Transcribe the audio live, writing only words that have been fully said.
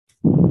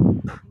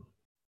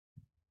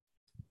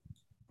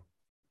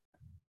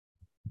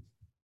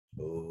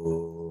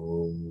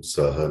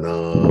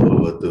Sahana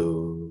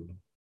bhavatu,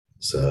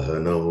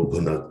 Sahana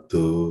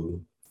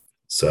bhunaktu,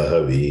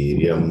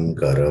 Sahaviryam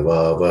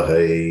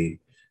karavavahai,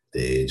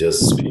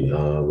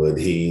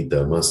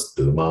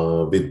 Tejasvinavadhitamastu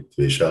ma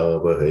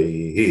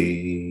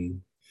vidvishavahai.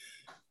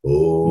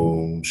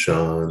 Om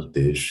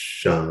Shanti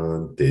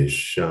Shanti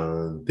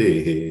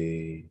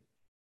Shanti.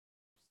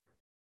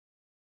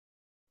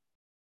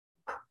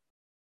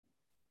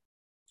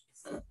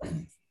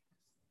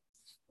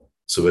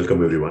 So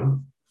welcome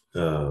everyone.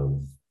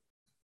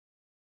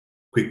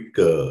 Quick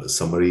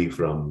summary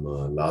from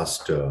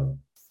last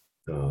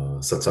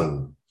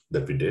satsang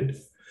that we did.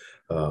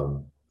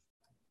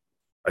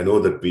 I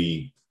know that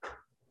we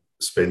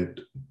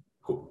spent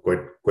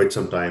quite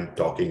some time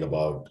talking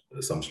about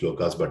some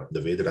shlokas, but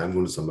the way that I'm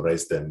going to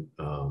summarize them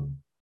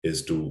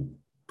is to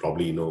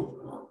probably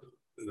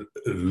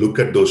look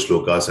at those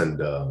shlokas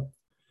and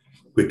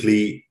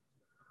quickly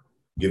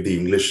give the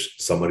English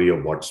summary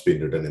of what's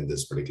been written in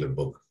this particular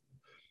book.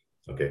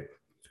 Okay,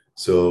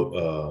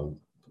 so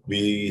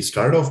we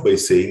start off by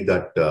saying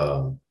that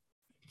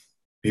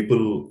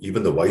people,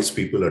 even the wise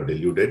people, are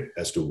deluded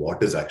as to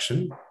what is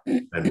action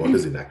and what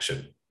is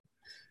inaction.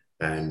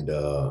 And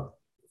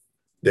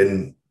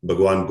then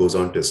Bhagavan goes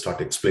on to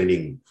start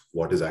explaining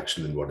what is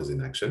action and what is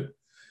inaction.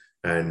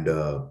 And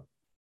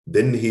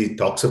then he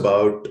talks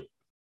about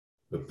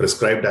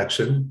prescribed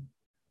action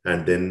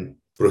and then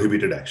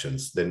prohibited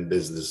actions. Then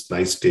there's this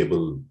nice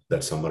table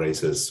that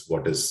summarizes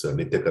what is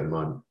Nitya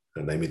Karma,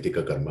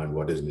 Naimitika Karma, and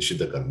what is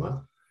Nishidha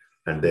Karma.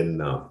 And then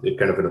it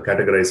kind of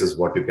categorizes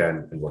what you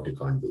can and what you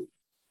can't do.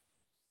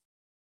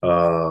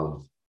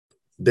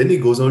 Then he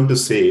goes on to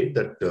say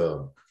that,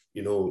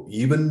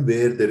 even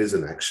where there is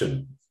an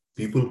action,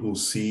 people who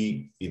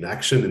see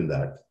inaction in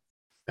that,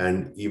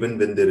 and even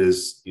when there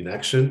is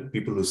inaction,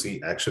 people who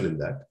see action in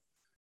that,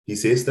 he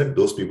says that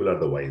those people are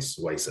the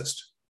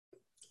wisest.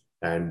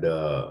 And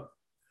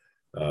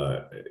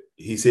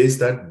he says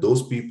that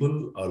those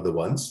people are the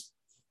ones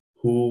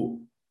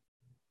who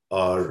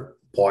are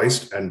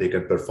poised and they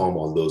can perform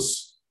all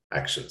those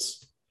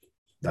actions.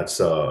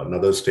 That's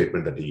another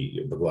statement that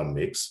Bhagavan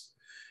makes.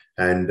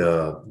 And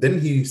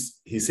then he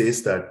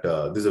says that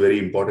this is a very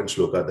important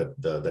shloka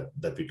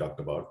that we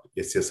talked about.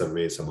 Yasya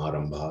sarve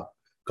samarambha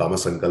kama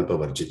sankalpa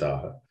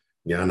varjitaha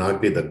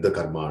jnanagni dagdha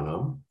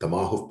karmanam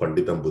tamahuv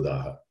panditam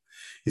buddhaha.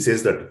 He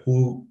says that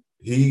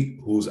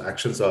whose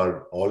actions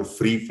are all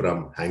free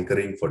from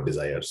hankering for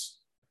desires,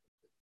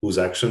 whose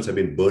actions have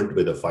been burnt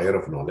by the fire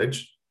of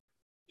knowledge,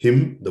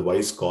 him the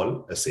wise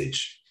call a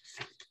sage.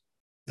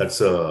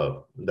 That's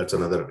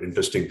another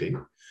interesting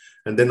thing.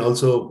 And then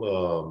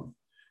also,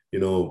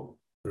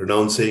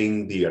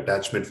 renouncing the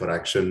attachment for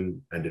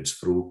action and its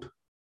fruit,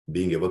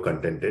 being ever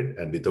contented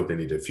and without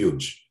any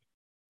refuge.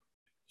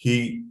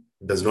 He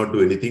does not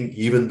do anything,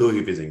 even though he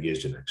is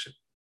engaged in action.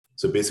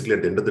 So basically,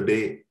 at the end of the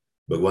day,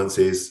 Bhagavan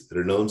says,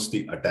 renounce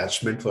the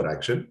attachment for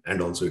action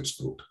and also its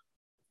fruit.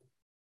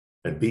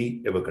 And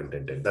be ever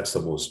contented. That's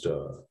the most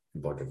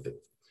important thing.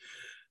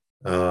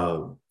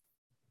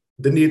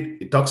 Then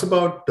it talks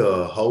about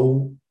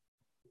how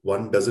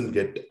one doesn't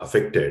get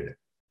affected,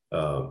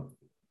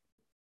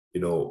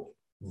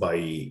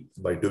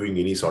 by doing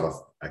any sort of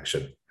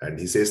action. And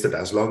he says that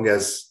as long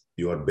as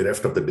you are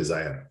bereft of the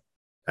desire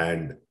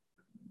and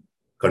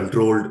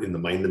controlled in the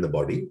mind and the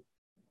body,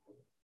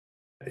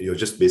 you're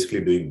just basically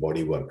doing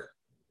body work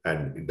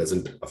and it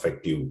doesn't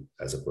affect you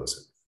as a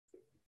person.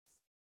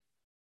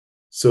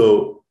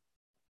 So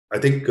I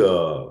think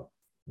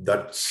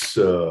that's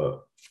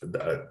the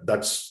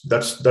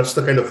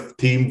kind of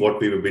theme what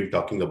we've been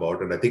talking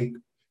about. And I think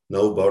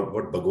now about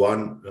what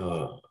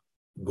Bhagavan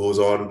goes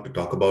on to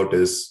talk about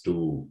is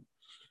to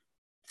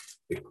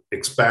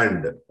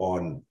expand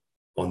on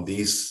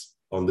this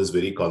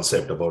very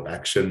concept about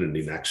action and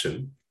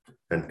inaction,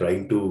 and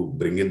trying to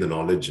bring in the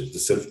knowledge, the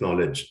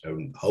self-knowledge,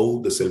 and how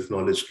the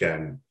self-knowledge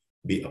can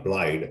be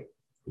applied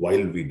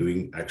while we're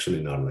doing action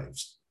in our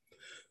lives.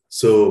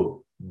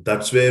 So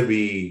that's where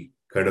we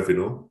kind of,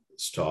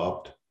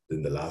 stopped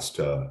in the last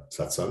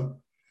satsang.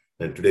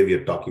 And today we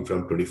are talking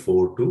from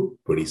 24 to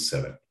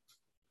 27.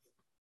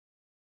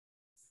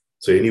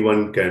 So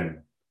anyone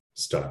can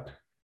start.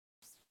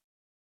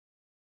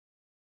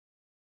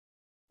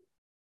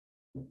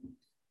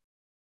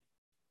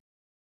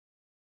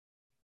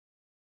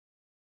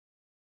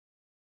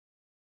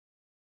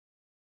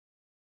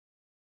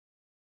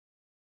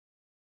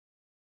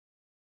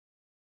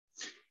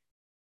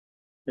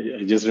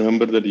 I just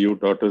remember that you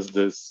taught us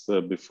this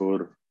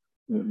before,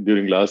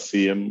 during last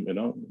CM,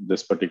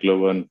 this particular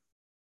one.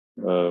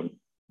 I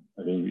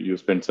think you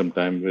spent some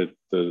time with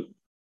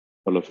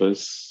all of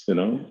us,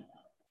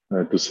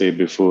 to say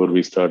before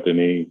we start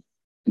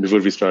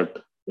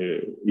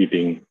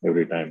eating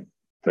every time,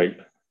 right?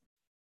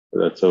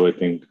 That's how I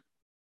think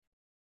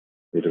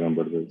we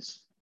remember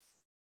this.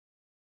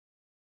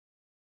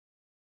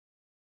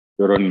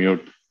 You're on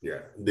mute.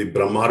 Yeah, the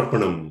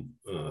Brahmarpanam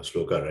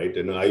shloka, right?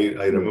 And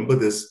I remember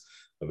this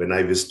when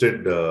I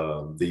visited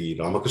the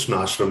Ramakrishna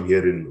Ashram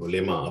here in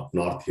Ulema up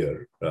north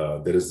here.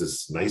 There is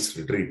this nice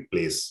retreat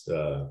place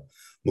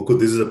Mukul,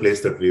 this is a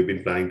place that we've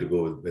been planning to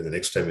go the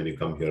next time when you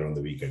come here on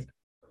the weekend.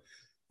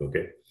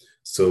 Okay.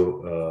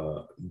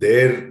 So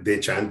there they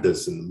chant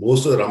this, and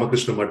most of the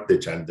Ramakrishna Mutt, they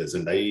chant this.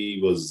 And I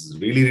was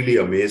really, really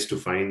amazed to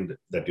find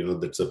that,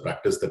 that's a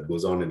practice that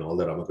goes on in all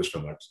the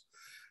Ramakrishna Mutts,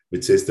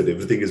 which says that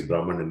everything is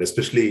Brahman. And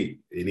especially,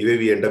 anyway,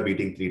 we end up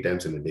eating 3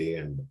 times in a day.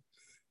 And,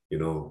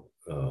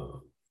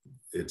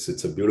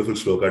 it's a beautiful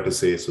shloka to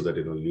say, so that,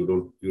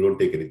 you don't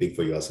take anything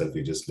for yourself.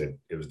 You just let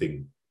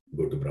everything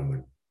go to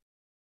Brahman.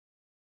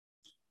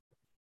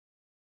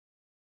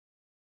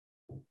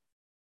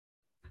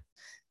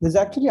 There's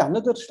actually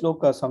another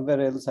shloka somewhere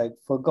else. I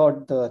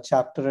forgot the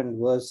chapter and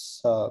verse,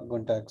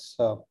 Guntax.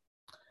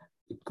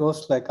 It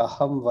goes like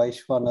Aham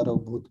Vaishvanaro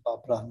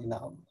Bhutva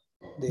Praninam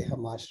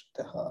Deham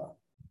Ashritaha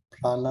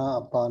Prana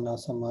Apana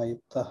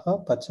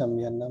Samayuktaha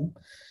Pachamyanam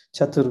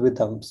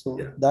Chaturvidham. So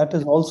that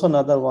is also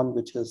another one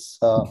which is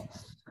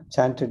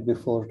chanted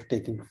before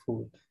taking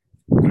food.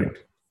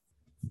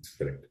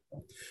 Correct.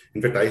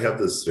 In fact, I have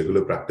this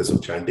regular practice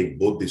of chanting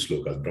both these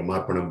shlokas,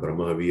 Brahmarpanam,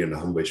 Brahmavi, and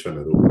Aham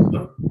Vaishvanaro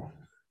Bhutva.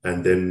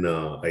 And then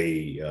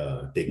I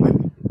take my.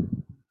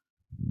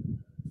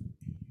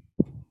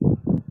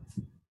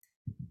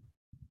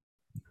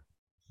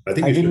 I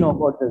didn't know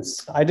about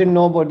this. I didn't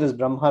know about this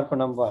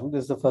Brahmarpanam one.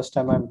 This is the first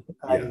time I'm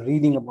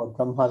reading about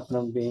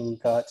Brahmarpanam being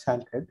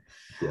chanted.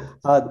 Yeah.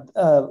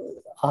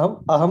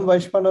 Aham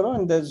Vaishvanaro,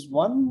 and there's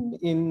one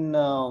in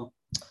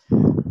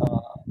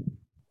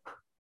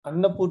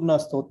Annapurna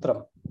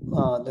Stotram.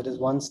 There is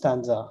one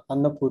stanza,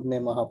 Annapurne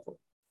Mahapu.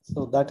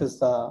 So that is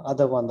the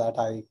other one that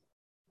I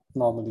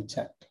normally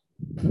chant.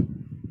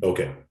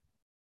 Okay.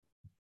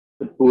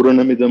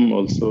 Puranamidam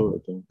also, I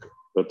think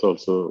that's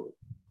also,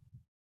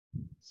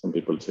 some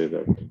people say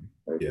that.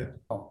 Right? Yeah.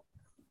 Oh.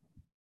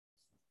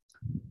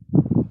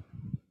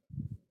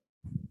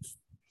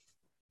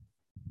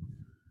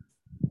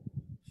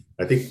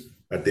 I think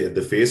at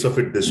the face of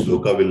it, this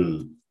shloka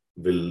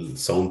will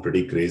sound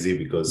pretty crazy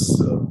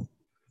because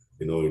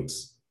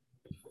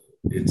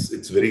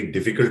it's very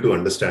difficult to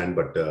understand.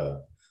 But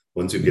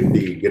once you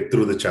get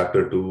through the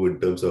chapter 2 in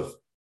terms of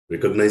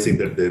recognizing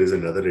that there is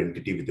another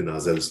entity within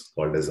ourselves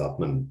called as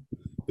Atman,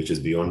 which is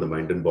beyond the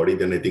mind and body,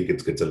 then I think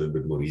it gets a little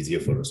bit more easier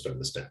for us to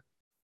understand.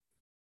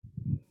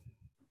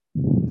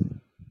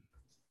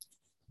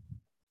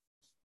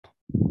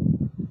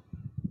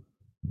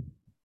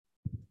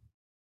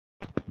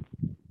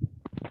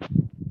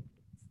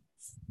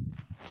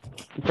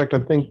 In fact, I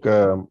think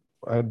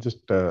I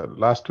just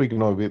last week,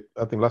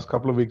 I think last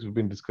couple of weeks we've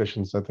been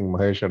discussions. I think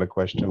Mahesh had a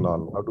question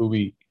on how do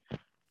we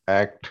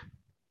act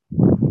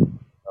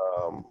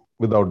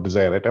without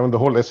desire, right? I mean, the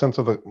whole essence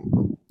of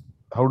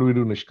how do we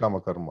do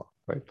Nishkama Karma,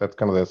 right? That's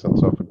kind of the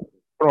essence of it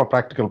from a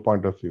practical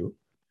point of view.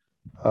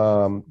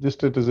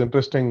 It is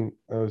interesting.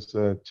 I was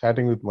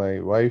chatting with my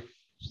wife.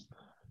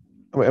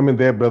 I mean,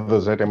 they're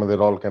brothers, right? I mean,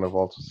 they're all kind of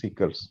also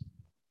seekers.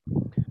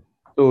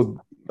 So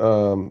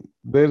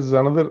there's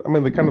another, I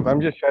mean,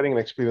 I'm just sharing an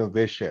experience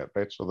they share,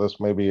 right? So this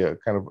may be it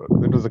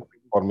was a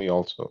thing for me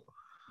also.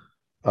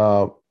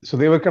 So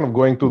they were kind of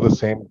going through the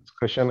same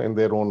discussion in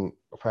their own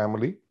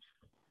family.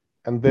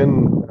 And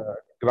then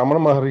Ramana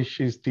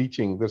Maharishi's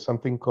teaching, there's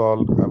something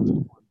called,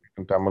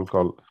 in Tamil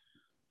called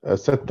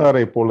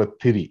Settare Pola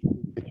Thiri,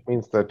 which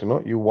means that,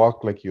 you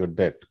walk like you're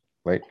dead,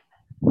 right?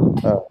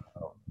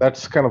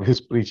 That's kind of his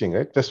preaching,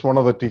 right? Just one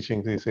of the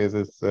teachings he says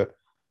is,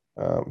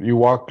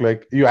 you act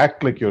like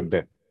you're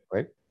dead,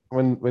 right?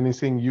 When he's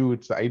saying you,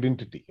 it's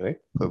identity, right?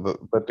 So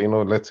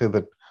let's say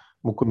that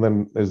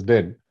Mukundan is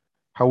dead.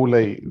 How will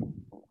I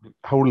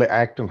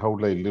act and how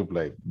will I live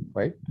life,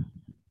 right?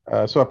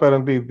 So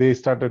apparently they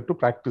started to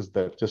practice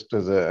that just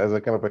as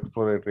a kind of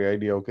exploratory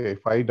idea. Okay,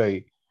 if I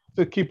die,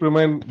 so keep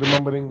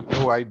remembering,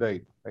 oh, I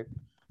died, right?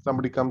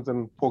 Somebody comes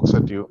and pokes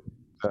at you,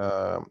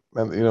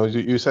 and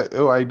you say,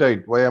 oh, I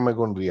died. Why am I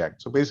going to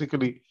react? So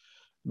basically,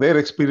 their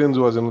experience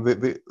was,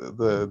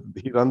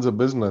 he runs a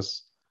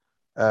business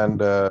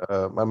and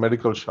a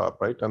medical shop,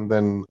 right? And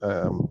then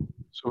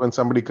so when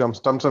somebody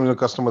comes, sometimes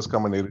customers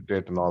come and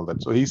irritate and all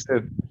that. So he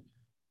said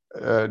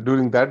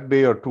during that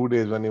day or 2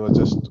 days when he was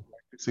just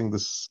practicing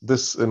this,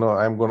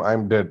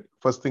 I'm dead.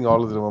 First thing,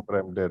 always remember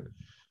I'm dead.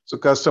 So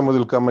customers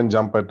will come and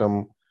jump at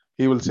him.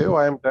 He will say, oh,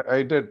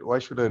 I dead. Why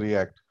should I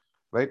react,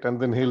 right? And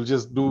then he'll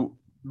just do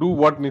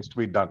what needs to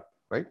be done,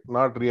 right?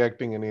 Not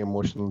reacting any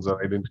emotions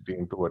or identity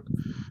into it.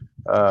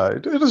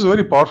 It is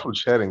very powerful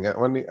sharing.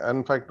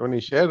 In fact, when he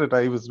shared it,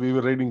 we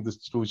were reading these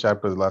 2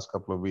 chapters last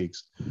couple of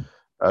weeks.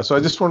 So I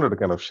just wanted to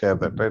kind of share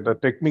that, right? A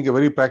technique, a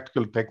very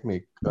practical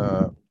technique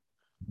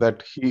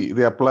that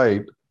they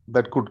applied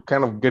that could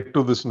kind of get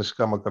to this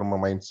Nishkama Karma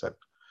mindset.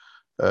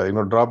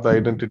 Drop the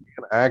identity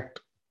and act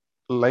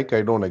like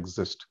I don't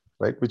exist,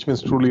 right? Which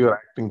means truly you're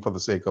acting for the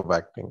sake of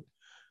acting.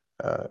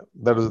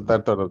 That was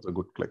a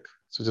good click.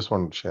 So just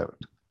wanted to share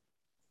it.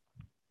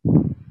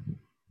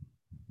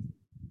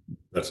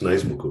 That's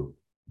nice, Mukul.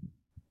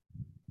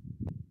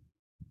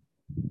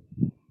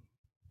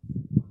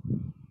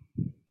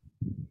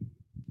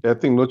 I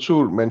think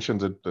Nochur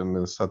mentions it in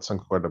his satsang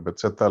quite a bit.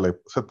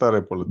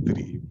 Settare Pola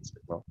Thiri.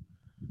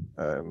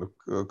 And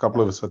a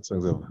couple of his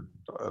satsangs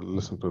I've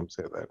listened to him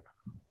say that.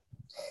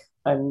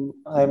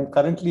 I'm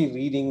currently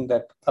reading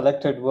that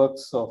collected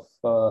works of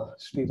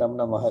Sri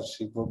Ramana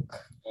Maharshi book,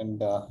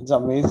 and it's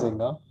amazing,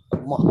 huh?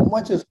 How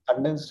much is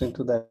condensed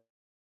into that.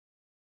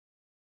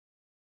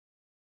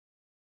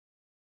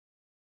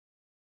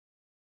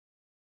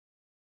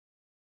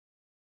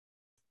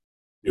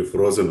 You're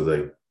frozen,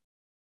 Uday.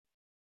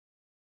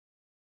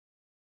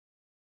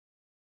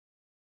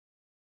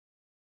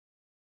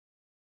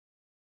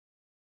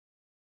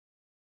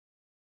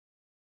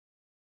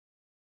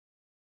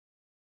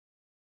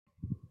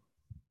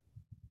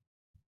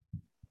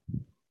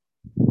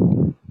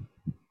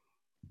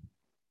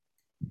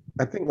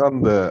 I think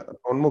on the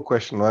one more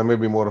question, or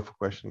maybe more of a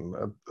question,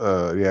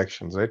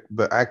 reactions, right?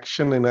 The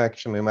action,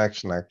 inaction,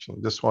 inaction,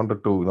 action. Just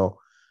wanted to,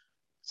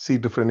 see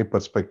different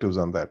perspectives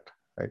on that,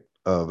 right?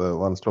 The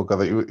one sloka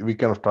that we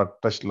kind of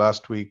touched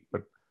last week,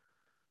 but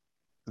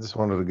I just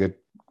wanted to get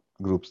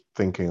groups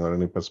thinking or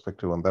any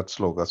perspective on that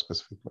sloka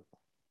specifically.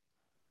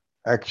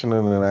 Action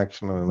and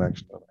inaction and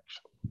inaction and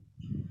action.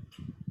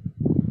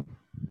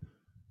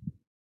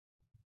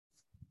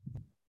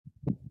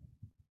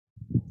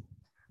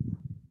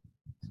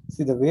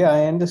 See, the way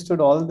I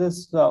understood all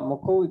this,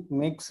 Mukku, it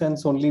makes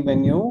sense only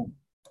when you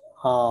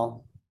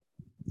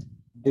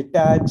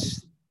detach,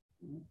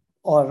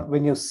 or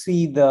when you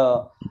see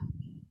the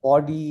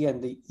body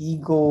and the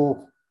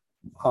ego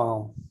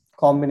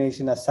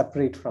combination as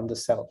separate from the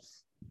self,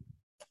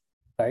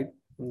 right?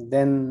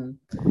 Then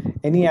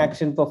any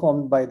action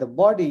performed by the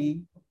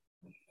body,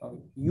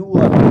 you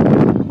are,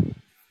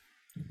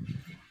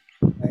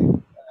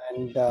 right?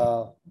 And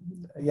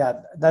yeah,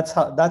 that's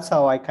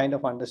how I kind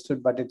of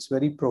understood. But it's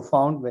very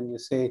profound when you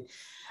say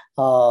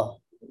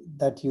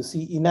that you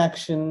see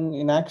inaction,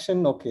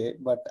 okay,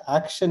 but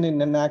action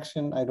in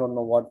inaction, I don't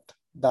know what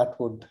that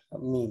would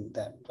mean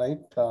then, right?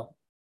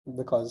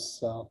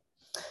 Because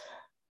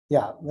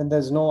yeah, when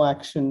there's no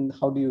action,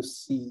 how do you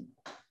see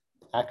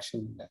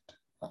action in it?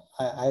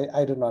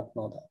 I do not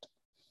know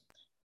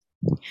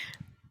that.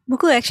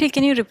 Mukku, actually,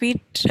 can you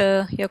repeat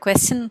your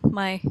question?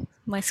 My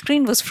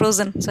screen was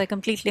frozen, so I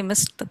completely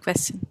missed the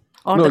question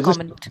or the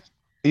comment.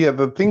 Yeah,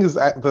 the thing is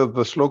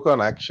the shloka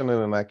on action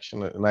and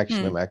inaction,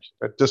 inaction and action.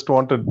 I just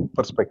wanted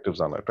perspectives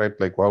on it, right?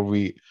 Like how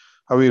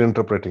we're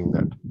interpreting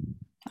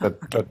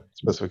that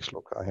specific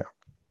shloka. Yeah.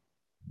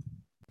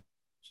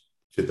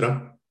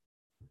 Chitra?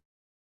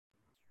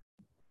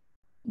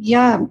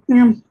 Yeah,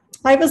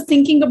 I was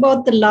thinking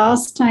about the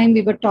last time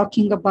we were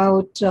talking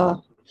about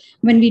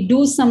when we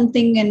do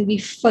something and we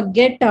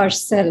forget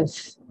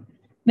ourselves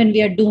when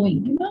we are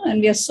doing,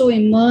 and we are so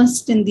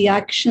immersed in the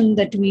action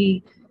that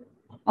we,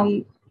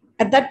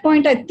 at that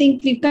point, I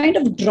think we've kind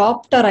of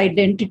dropped our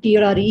identity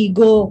or our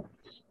ego,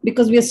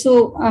 because we are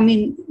so,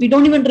 we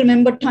don't even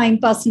remember time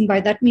passing by.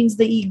 That means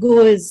the ego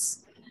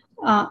is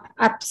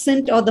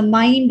absent, or the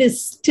mind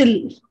is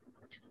still.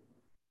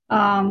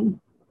 I'm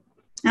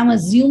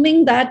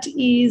assuming that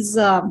is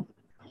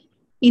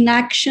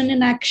inaction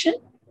in action,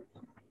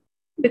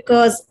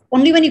 because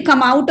only when you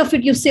come out of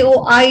it, you say,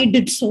 oh, I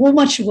did so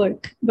much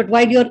work. But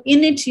while you're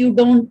in it, you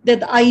don't,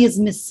 that I is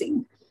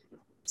missing.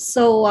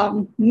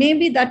 So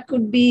maybe that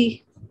could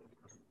be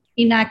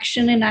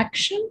inaction in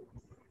action.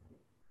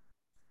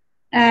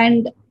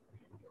 And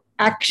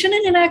action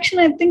and inaction,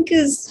 I think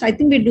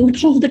we do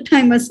it all the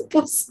time, I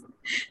suppose.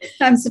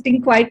 I'm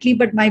sitting quietly,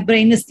 but my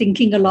brain is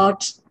thinking a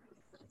lot.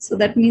 So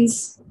that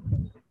means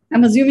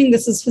I'm assuming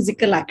this is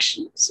physical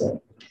action.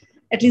 So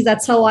at least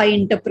that's how I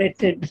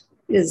interpreted,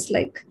 is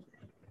like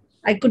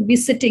I could be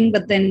sitting,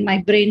 but then my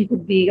brain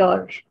could be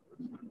or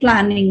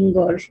planning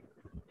or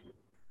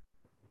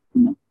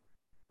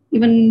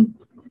even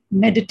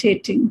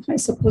meditating. I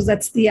suppose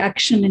that's the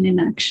action and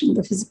inaction.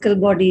 The physical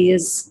body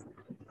is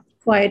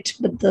quiet,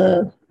 but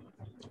the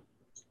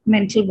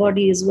mental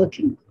body is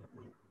working.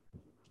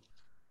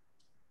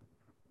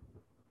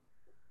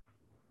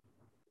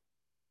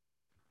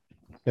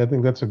 I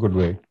think that's a good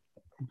way,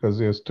 because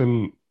you're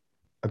still,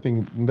 I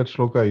think in that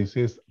shloka he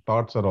says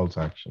thoughts are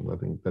also actions. I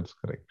think that's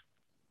correct.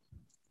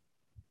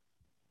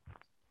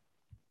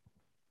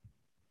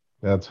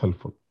 That's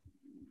helpful.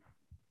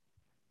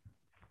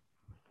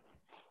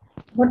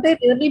 What I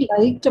really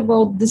liked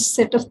about this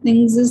set of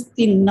things is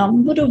the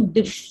number of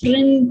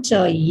different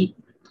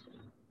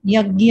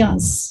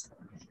yagyas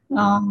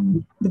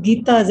the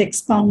Gita is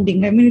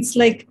expounding. I mean, it's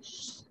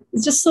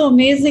just so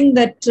amazing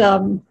that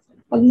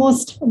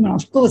almost,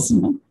 of course,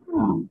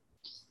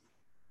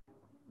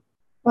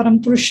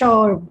 Parampurusha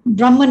or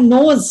Brahman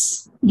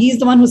knows he's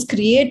the one who's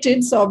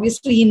created. So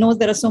obviously he knows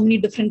there are so many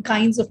different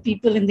kinds of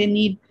people and they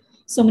need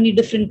so many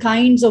different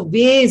kinds of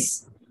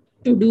ways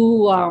to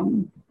do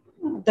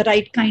the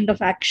right kind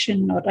of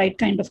action or right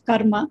kind of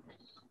karma.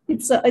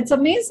 It's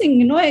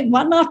amazing,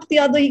 one after the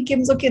other he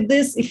comes, okay,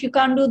 this, if you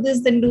can't do this,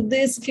 then do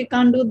this. If you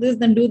can't do this,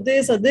 then do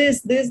this or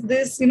this,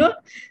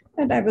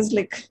 And I was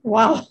like,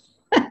 wow.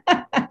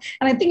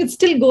 And I think it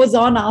still goes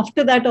on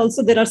after that.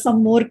 Also, there are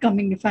some more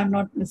coming, if I'm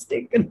not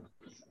mistaken.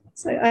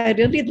 So I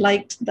really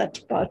liked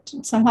that part.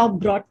 It somehow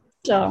brought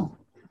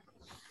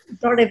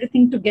brought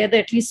everything together,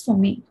 at least for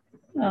me,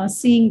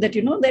 seeing that,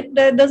 that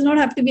there does not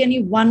have to be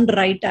any one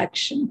right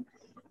action.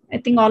 I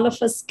think all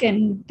of us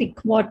can pick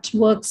what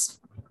works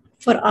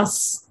for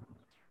us,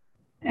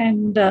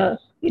 and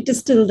it is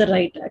still the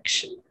right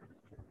action.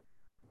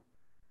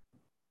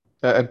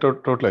 I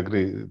totally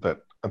agree with that.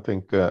 I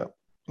think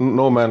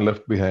no man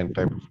left behind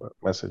type of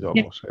message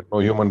almost, right? No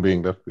human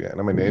being left behind.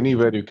 I mean,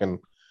 anywhere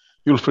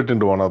you'll fit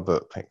into one of the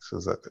things.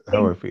 Is that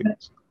how I feel?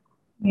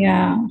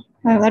 Yeah,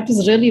 that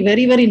was really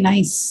very, very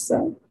nice.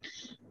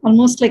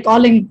 Almost like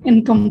all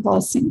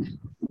encompassing.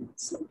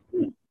 So,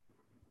 yeah.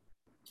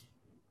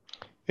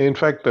 In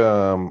fact,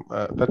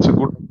 that's a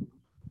good.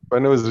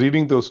 When I was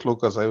reading those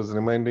slokas, I was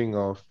reminding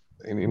of,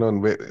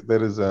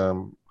 there is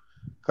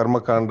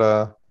Karma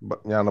Kanda,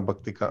 Jnana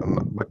Bhakti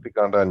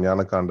Kanda, and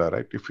Jnana Kanda,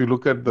 right? If you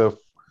look at the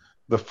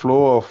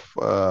flow of,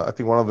 I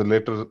think one of the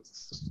later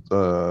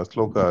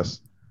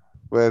slokas,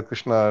 where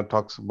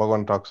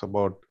Bhagavan talks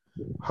about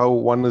how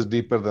one is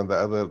deeper than the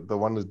other, the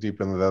one is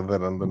deeper than the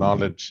other, and the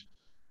knowledge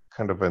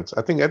kind of ends.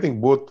 I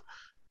think both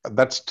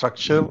that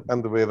structure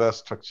and the Veda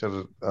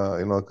structure,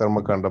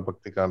 Karma Kanda,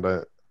 Bhakti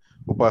Kanda,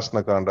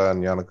 Upasana Kanda,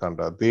 and Jnana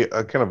Kanda, they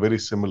are kind of very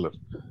similar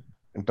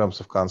in terms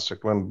of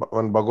construct. When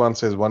Bhagavan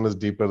says one is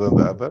deeper than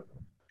the other,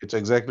 it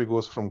exactly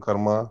goes from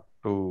karma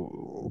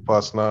to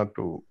upasana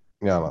to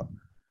jnana.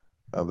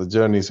 The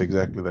journey is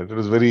exactly that. It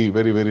is very,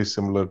 very, very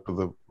similar to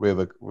the way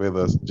the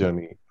Veda's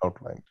journey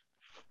outlined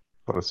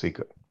for a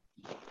seeker.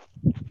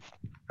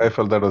 I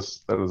felt that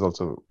was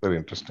also very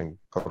interesting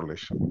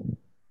correlation.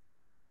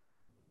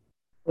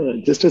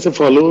 Just as a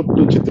follow-up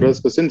to Chitra's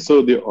question,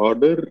 so the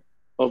order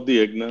of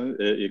the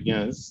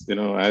yajnas,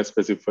 as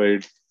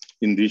specified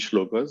in these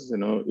shlokas,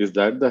 is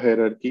that the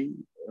hierarchy,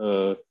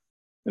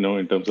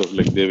 in terms of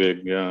like Deva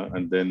Yajna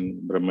and then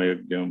Brahma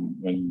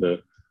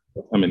Yajna,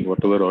 and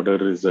whatever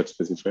order is that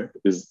specified,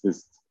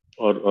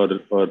 or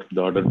the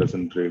order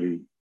doesn't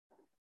really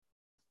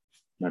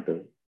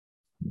matter?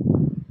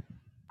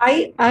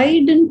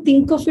 I didn't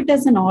think of it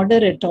as an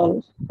order at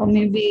all, or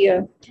maybe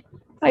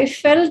I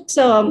felt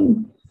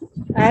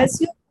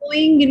as you're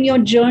going in your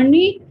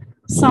journey,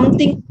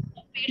 something will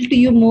appeal to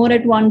you more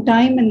at one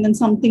time, and then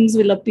some things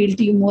will appeal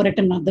to you more at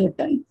another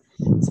time.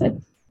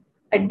 So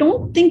I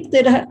don't think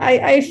that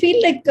I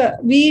feel like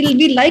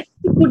we like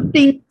to put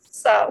things.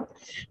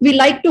 We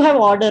like to have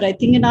order. I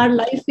think in our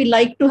life we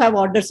like to have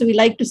order, so we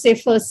like to say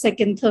first,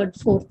 second, third,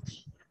 fourth.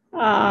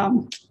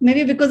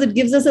 Maybe because it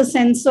gives us a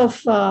sense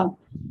of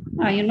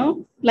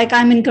like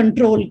I'm in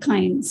control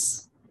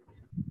kinds.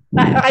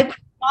 I could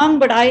be wrong,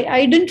 but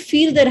I didn't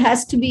feel there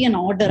has to be an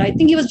order. I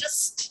think he was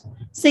just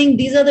saying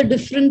these are the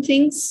different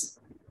things.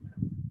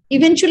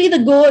 Eventually the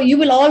goal, you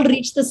will all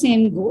reach the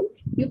same goal.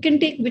 You can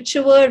take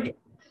whichever,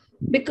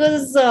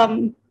 because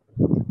whether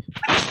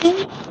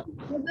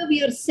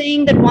we are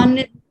saying that one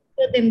is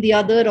better than the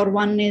other or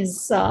one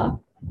is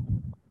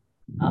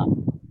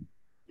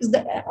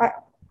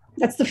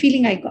that's the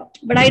feeling I got,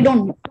 but I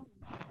don't know.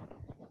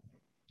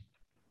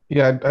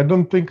 Yeah, I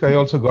don't think I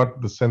also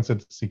got the sense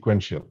it's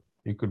sequential.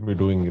 You could be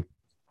doing it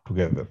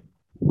together.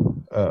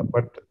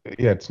 But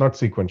yeah, it's not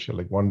sequential.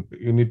 Like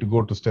you need to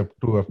go to step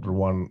 2 after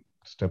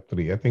step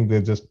 3. I think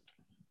they're just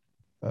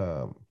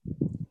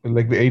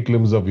like the 8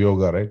 limbs of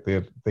yoga, right?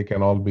 They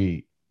can all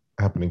be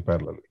happening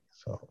parallelly.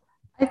 So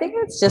I think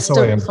it's just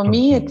for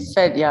me, it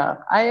felt, yeah,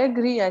 I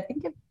agree. I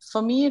think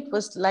for me, it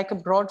was like a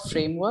broad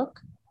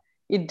framework.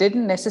 It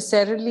didn't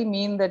necessarily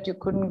mean that you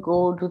couldn't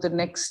go to the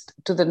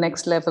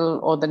next level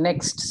or the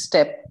next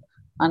step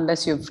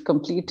unless you've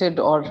completed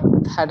or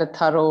had a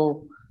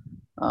thorough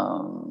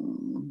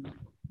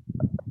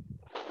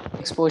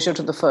exposure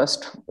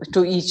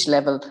to each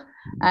level.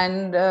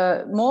 And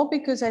more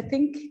because I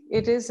think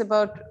it is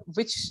about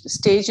which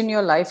stage in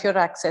your life you're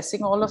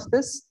accessing all of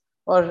this,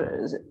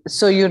 or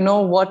so you know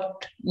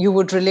what you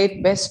would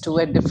relate best to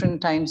at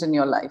different times in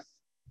your life.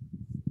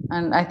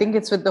 And I think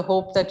it's with the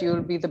hope that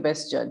you'll be the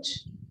best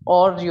judge,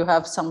 or you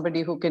have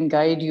somebody who can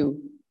guide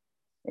you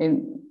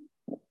in,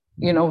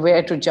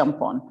 where to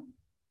jump on.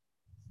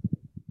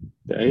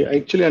 I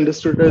actually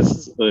understood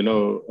as,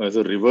 as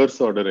a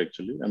reverse order,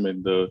 actually. I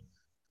mean, the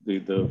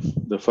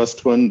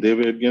first one,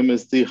 Deva Yajna,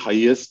 is the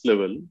highest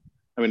level.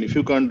 I mean, if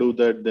you can't do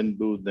that, then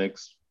do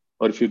next.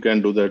 Or if you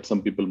can do that,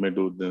 some people may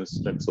do this,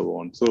 and so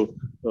on. So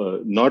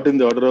not in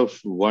the order of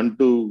 1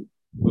 to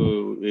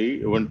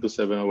 8, 1 to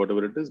 7, or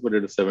whatever it is, but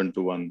it is 7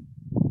 to 1.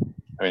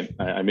 I mean,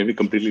 I may be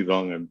completely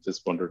wrong. I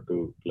just wanted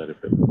to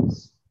clarify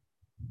this.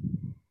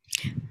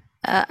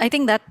 I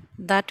think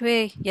that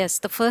way, yes,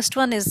 the first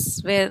one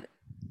is where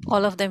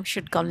all of them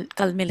should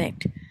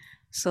culminate.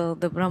 So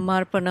the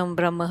Brahmarpanam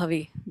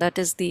Brahmahavi,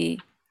 that's the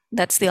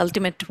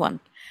ultimate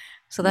one.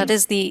 So that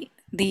is the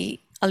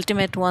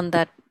ultimate one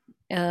that,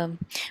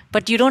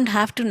 but you don't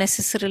have to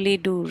necessarily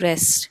do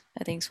rest.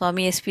 I think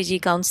Swami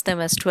SPG counts them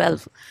as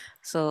 12.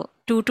 So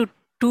 2 to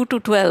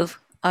 12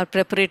 are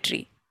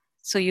preparatory.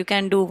 So you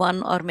can do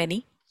one or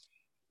many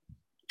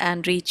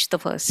and reach the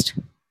first.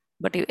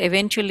 But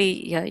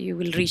eventually, you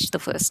will reach the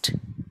first.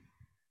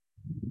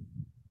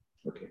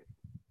 Okay.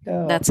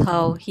 That's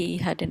how he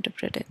had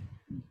interpreted.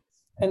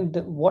 And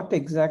what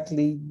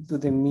exactly do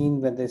they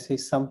mean when they say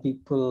some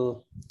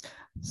people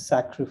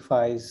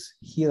sacrifice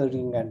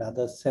hearing and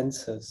other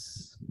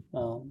senses?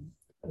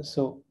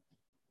 So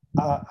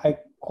I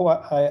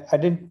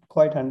didn't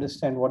quite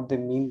understand what they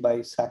mean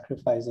by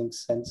sacrificing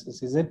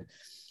senses. Is it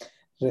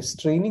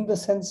restraining the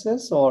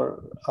senses,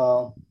 or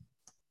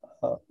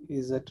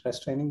is it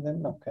restraining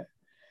them? Okay.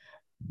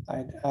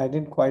 I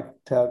didn't quite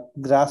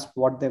grasp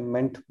what they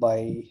meant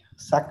by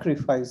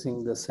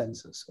sacrificing the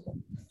senses. Okay.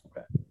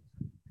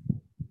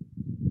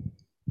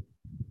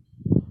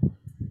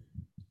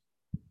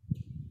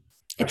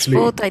 It's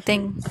both, I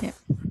think. Yeah.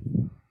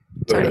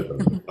 Go Sorry.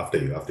 ahead, after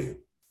you.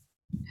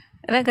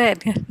 No, go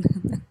ahead.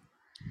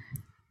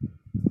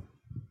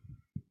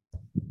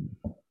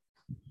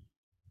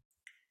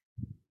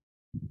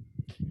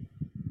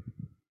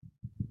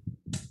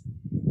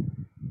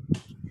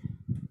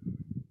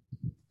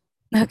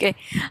 Okay.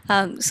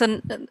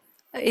 So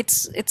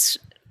it's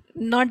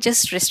not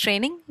just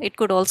restraining. It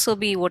could also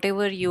be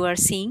whatever you are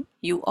seeing,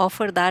 you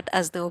offer that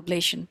as the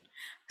oblation.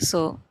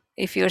 So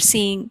if you're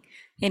seeing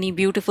any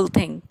beautiful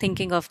thing,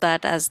 thinking of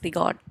that as the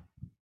god,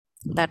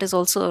 that is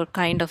also a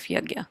kind of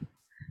yajna.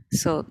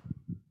 So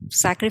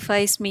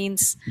sacrifice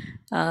means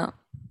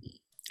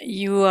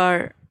you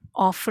are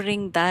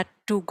offering that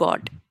to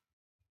God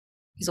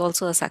is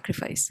also a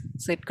sacrifice.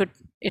 So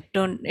it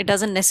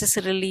doesn't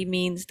necessarily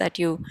means that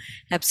you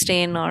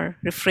abstain or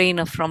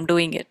refrain from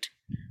doing it,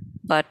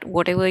 but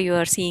whatever you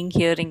are seeing,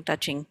 hearing,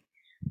 touching,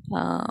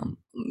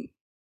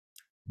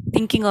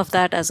 thinking of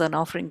that as an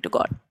offering to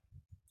God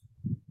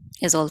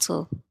is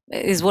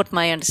what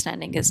my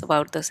understanding is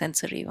about the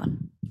sensory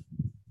one.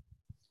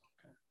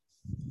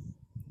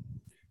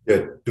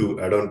 Yeah,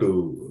 to add on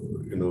to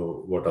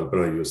what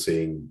Alpana you were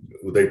saying,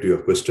 Uday, to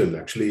your question,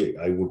 actually,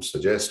 I would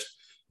suggest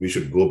we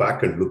should go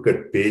back and look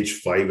at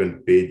page 5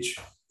 and page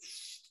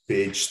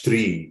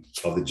 3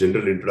 of the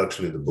general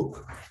introduction in the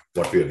book,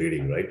 what we are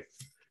reading, right?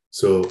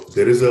 So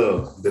there's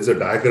a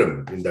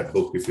diagram in that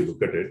book. If you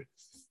look at it,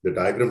 the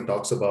diagram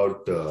talks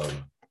about the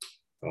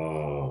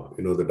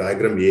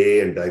diagram A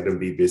and diagram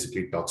B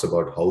basically talks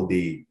about how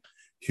the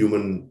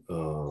human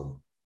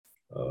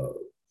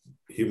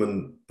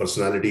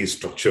personality is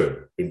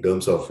structured in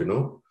terms of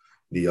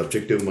the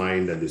objective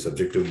mind and the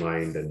subjective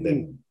mind, and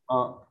then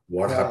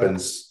what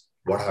happens,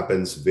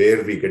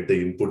 where we get the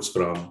inputs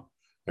from,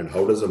 and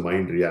how does the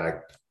mind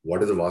react,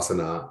 what is the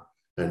vasana,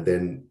 and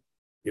then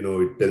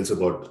it tells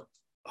about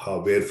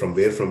where from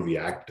we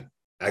act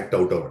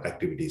out our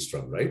activities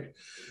from, right?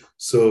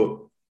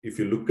 So if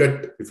you look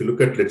at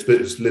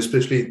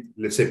especially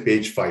let's say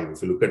page 5,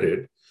 if you look at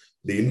it,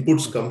 the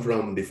inputs come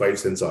from the 5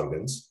 sense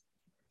organs,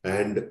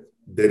 and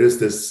there is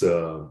this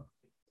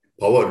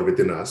power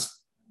within us,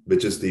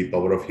 which is the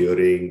power of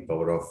hearing,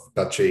 power of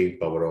touching,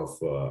 power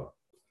of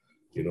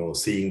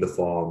seeing the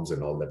forms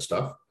and all that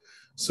stuff.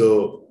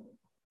 So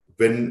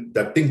when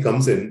that thing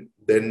comes in,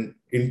 when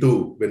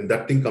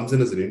that thing comes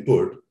in as an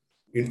input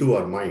into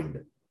our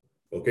mind,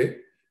 okay,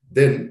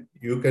 then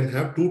you can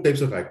have 2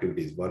 types of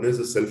activities. One is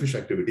a selfish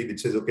activity,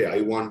 which says, okay,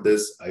 I want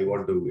this, I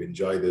want to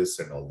enjoy this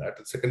and all that.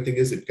 The second thing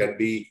is it can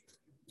be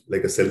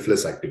like a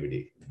selfless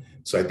activity.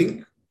 So I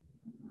think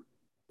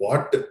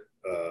what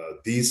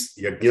these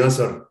yajnas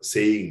are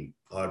saying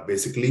are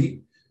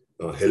basically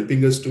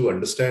helping us to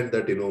understand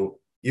that,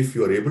 if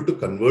you are able to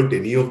convert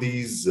any of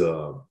these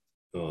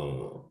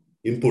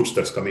inputs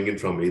that's coming in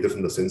from either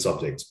from the sense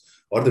objects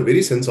or the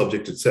very sense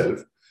object itself,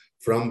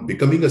 from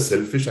becoming a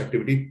selfish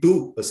activity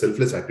to a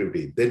selfless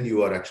activity, then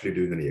you are actually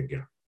doing an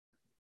yajna.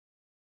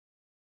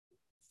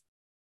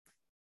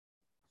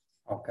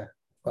 Okay,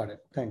 got it.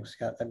 Thanks.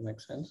 Yeah, that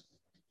makes sense.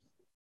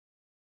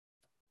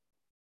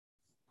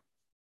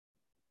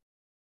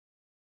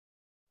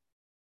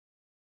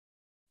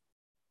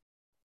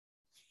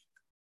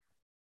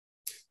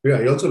 Yeah,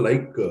 I also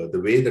like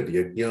the way that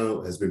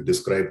yajna has been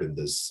described in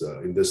this,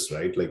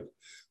 right? Like,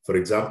 for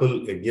example,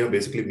 yajna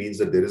basically means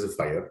that there is a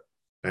fire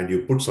and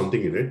you put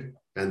something in it,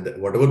 and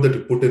whatever that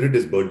you put in it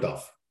is burnt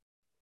off,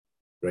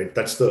 right?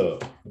 That's the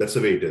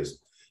way it is.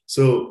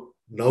 So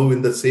now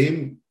in the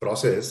same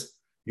process,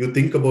 you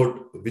think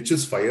about which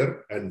is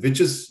fire and which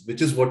is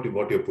what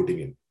you're putting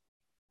in.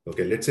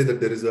 Okay, let's say that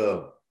there is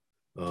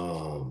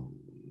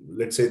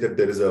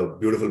a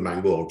beautiful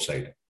mango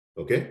outside.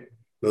 Okay.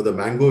 Now, the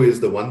mango is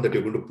the one that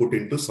you're going to put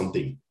into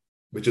something,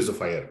 which is a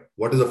fire.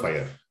 What is a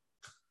fire?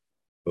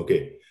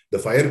 Okay. The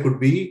fire could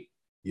be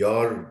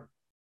your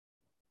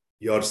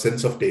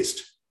sense of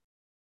taste.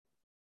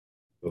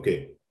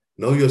 Okay.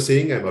 Now you're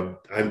saying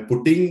I'm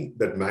putting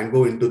that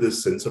mango into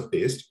this sense of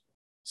taste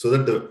so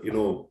that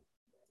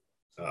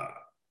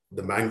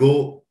the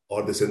mango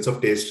or the sense of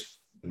taste,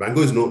 the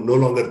mango is no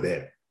longer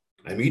there.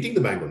 I'm eating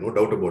the mango, no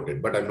doubt about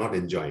it, but I'm not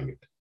enjoying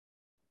it.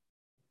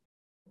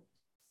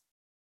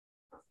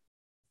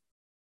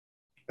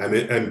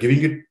 I'm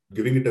giving it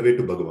away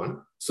to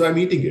Bhagavan. So I'm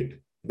eating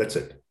it. That's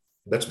it.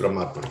 That's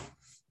Brahmarpana.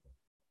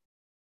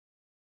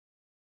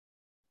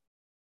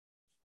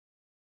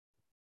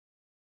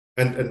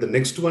 And the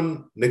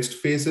next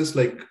phase is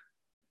like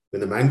when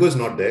the mango is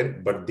not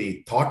there, but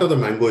the thought of the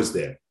mango is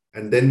there.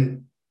 and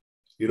then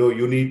you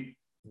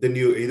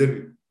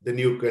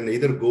can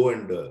either go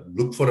and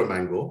look for a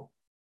mango,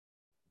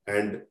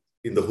 and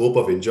in the hope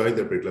of enjoying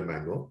that particular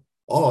mango,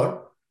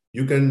 or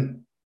you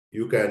can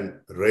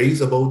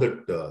rise above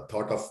that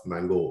thought of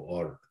mango,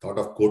 or thought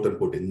of quote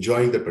unquote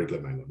enjoying that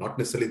particular mango, not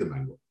necessarily the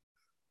mango.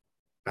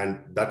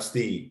 And that's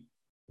the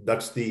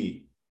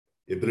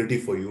ability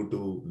for you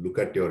to look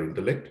at your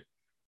intellect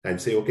and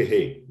say, okay,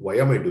 hey, why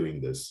am I doing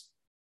this?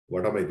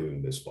 What am I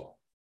doing this for?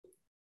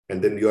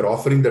 And then you're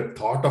offering the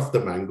thought of the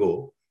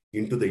mango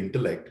into the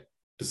intellect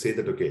to say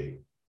that, okay,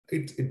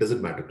 it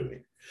doesn't matter to me.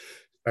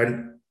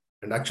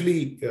 And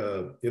actually,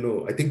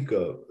 I think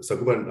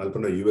Sakuba and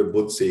Alpana, you were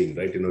both saying,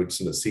 right,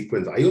 it's in a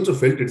sequence. I also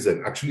felt it's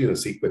actually in a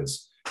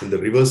sequence, in the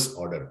reverse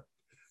order.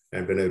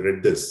 And when I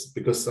read this,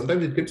 because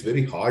sometimes it gets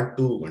very hard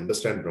to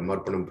understand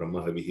Brahmarpanam,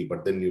 Brahma Havihi,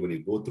 but then when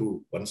you go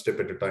through one step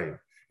at a time,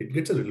 it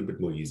gets a little bit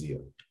more easier.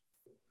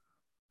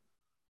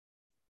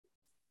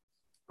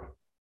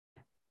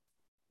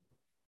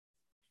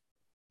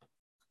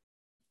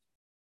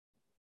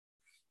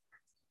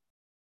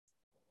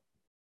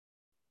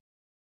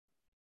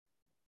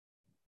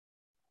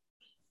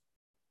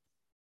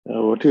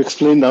 What you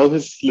explained now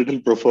is a little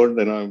profound,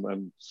 and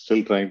I'm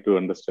still trying to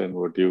understand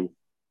what you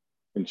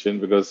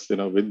mentioned, because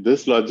with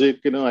this logic,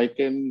 I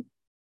can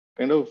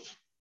kind of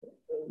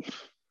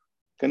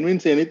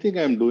convince anything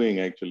I'm doing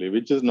actually,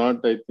 which is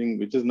not the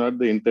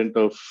intent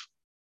of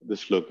the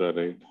shloka,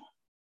 right?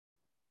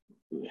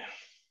 Yeah.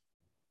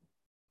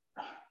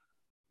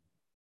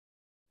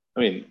 I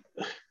mean,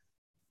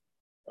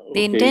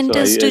 the intent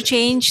is to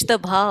change the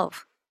bhav.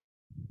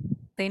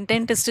 The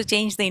intent is to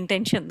change the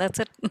intention. That's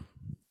it.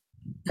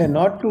 And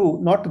not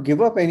to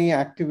give up any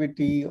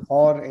activity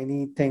or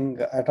anything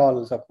at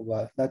all,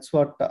 Sakuba. That's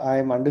what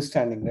I'm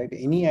understanding, right?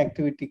 Any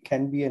activity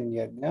can be a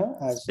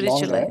yajna as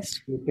long as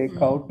you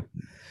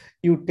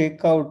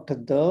take out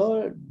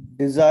the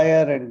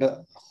desire and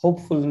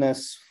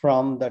hopefulness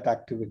from that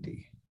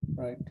activity,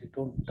 right?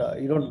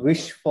 You don't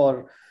wish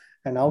for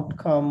an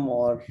outcome,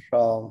 or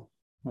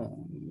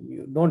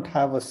you don't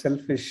have a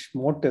selfish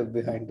motive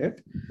behind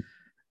it,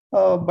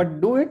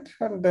 but do it,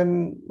 and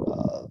then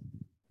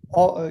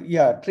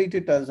treat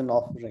it as an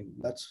offering.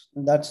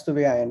 That's the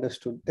way I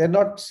understood. They're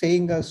not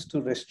saying us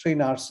to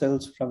restrain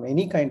ourselves from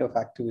any kind of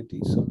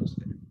activity, so to say.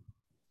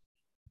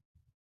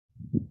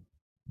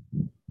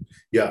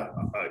 Yeah,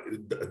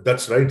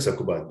 that's right,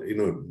 Sakuba.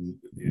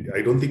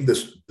 I don't think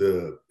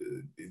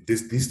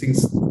these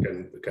things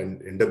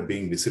can end up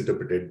being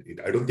misinterpreted.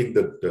 I don't think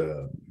that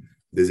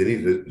there's any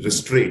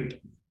restraint.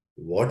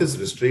 What is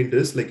restraint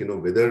is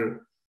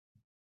whether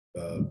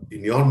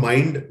in your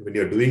mind, when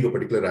you're doing a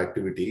particular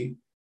activity,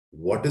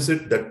 what is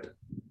it that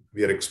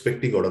we are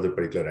expecting out of the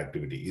particular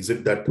activity? Is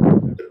it that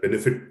the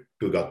benefit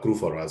to accrue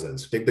for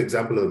ourselves? Take the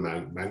example of the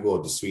mango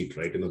or the sweet,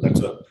 right?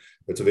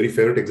 That's a very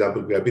favorite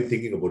example. We have been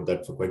thinking about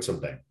that for quite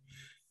some time,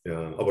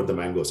 about the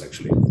mangoes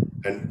actually.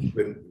 And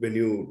when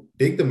you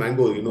take the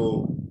mango,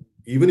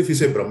 even if you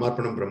say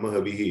Brahmarpanam, Brahma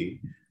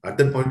Havihi, at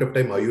that point of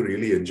time, are you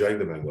really enjoying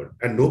the mango?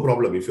 And no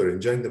problem. If you're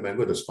enjoying the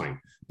mango, that's fine.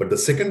 But the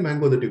second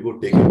mango that you go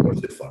take,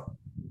 what's it for?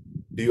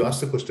 Do you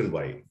ask the question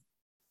why?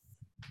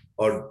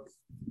 Or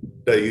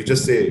do you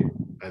just say,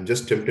 I'm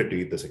just tempted to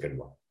eat the second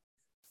one?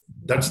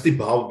 That's the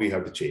bhav we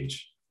have to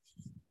change.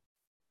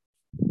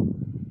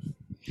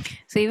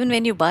 So even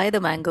when you buy the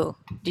mango,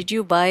 did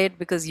you buy it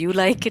because you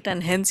like it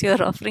and hence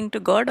you're offering to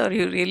God, or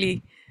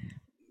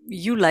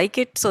you like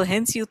it, so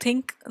hence you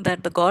think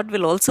that the God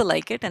will also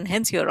like it and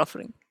hence you're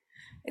offering?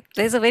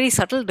 There's a very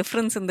subtle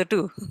difference in the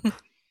two.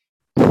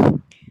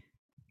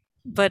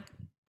 But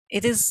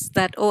it is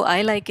that,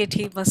 I like it,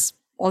 he must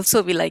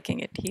also be liking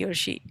it, he or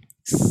she.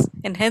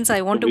 And hence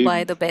I want to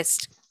buy the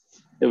best.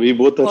 We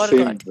both are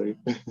same, God. right?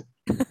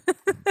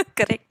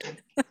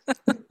 Correct.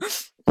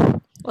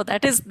 Oh,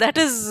 that is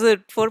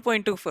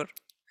 4.24.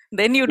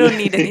 Then you don't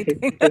need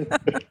anything.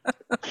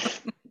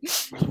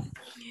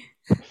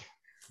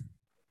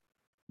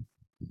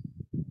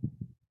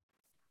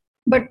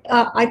 But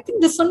I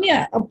think this only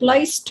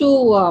applies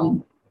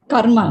to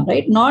karma,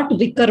 right? Not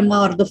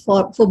vikarma or the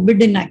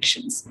forbidden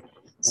actions.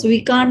 So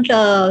we can't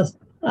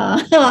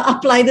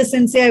apply this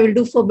and say, I will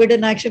do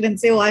forbidden action and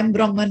say, oh, I'm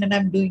Brahman and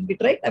I'm doing it,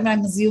 right? I mean,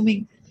 I'm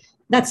assuming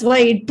that's why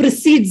it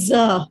precedes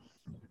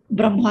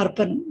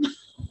Brahmarpanam.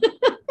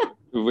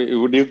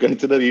 Would you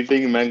consider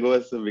eating mango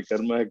as a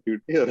vikarma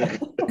activity? Or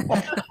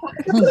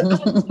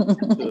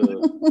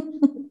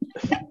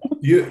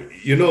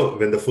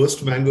when the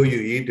first mango you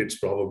eat, it's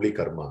probably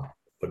karma.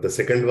 But the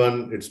second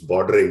one, it's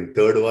bordering.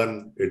 Third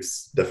one,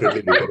 it's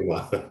definitely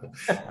vikarma.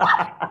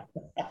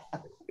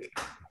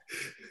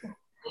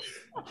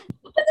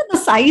 The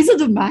size of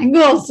the mango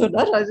also,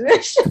 na,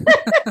 Rajesh?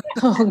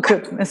 Oh,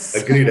 goodness.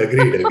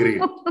 Agreed.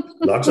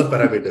 Lots of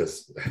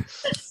parameters.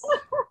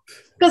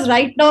 Because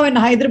right now in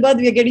Hyderabad,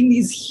 we are getting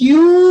these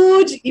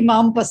huge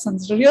imam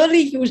pasands,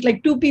 really huge,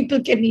 like 2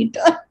 people can eat.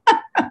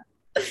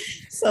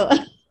 So...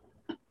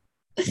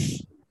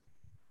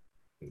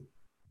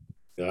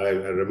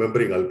 I'm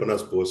remembering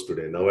Alpana's post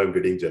today. Now I'm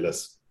getting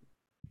jealous.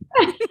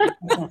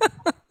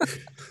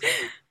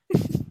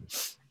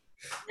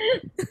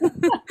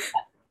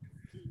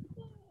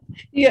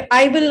 Yeah,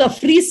 I will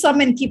freeze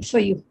some and keep for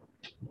you.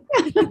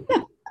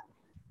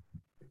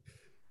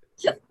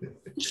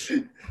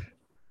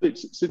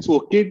 It's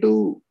okay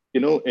to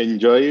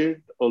enjoy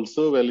it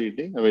also while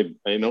eating. I mean,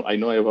 I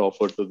know I've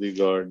offered to the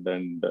god,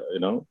 and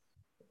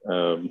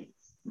um,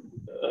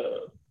 uh,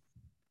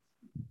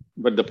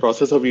 but the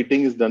process of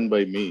eating is done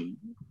by me,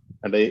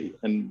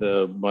 and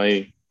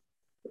my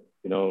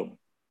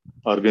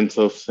organs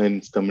of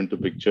sense come into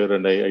picture,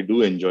 and I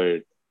do enjoy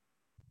it.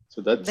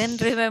 So that's Then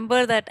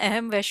remember that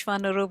Aham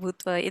Vaishvanaro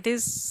Bhutva. It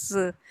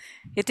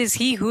is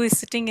he who is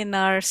sitting in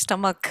our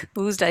stomach,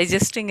 who's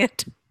digesting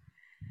it.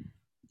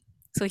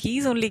 So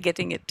he's only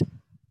getting it.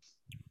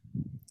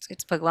 So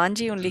it's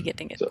Bhagwanji only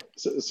getting it.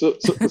 so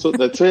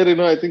that's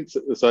where I think.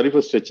 Sorry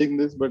for stretching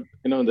this, but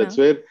that's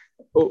where.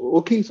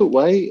 Okay, so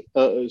why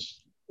by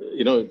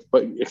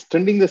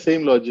extending the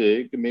same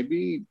logic,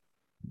 maybe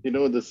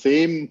the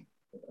same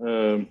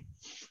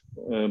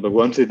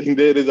Bhagwan sitting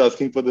there is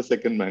asking for the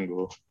second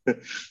mango.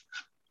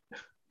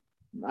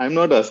 I'm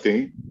not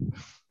asking.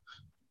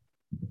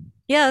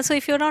 Yeah, so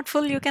if you're not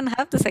full, you can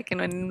have the second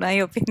one, in my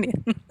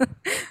opinion.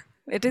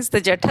 It is the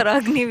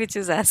Jataragni which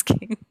is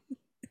asking.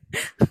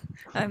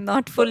 I'm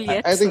not full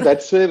yet. I think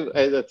that's where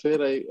I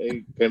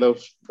kind of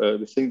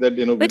think that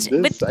with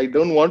this, I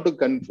don't want to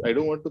kind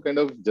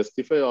of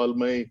justify all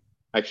my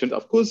actions.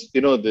 Of course,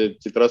 the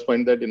Chitra's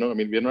point that I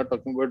mean, we're not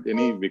talking about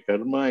any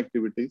vikarma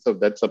activity, so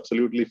that's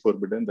absolutely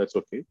forbidden. That's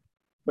okay.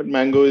 But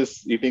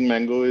eating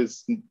mango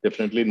is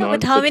definitely not.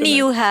 But how many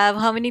you have?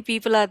 How many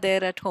people are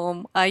there at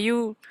home? Are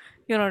you,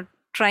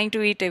 trying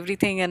to eat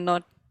everything and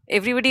not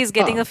everybody is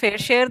getting a fair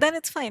share? Then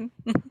it's fine.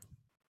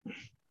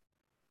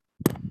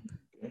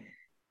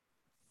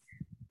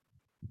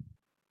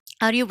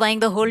 Are you buying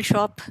the whole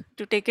shop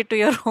to take it to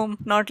your home,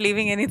 not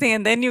leaving anything,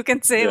 and then you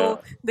can say, "Oh,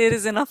 there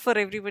is enough for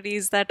everybody."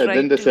 Is that right? And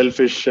then the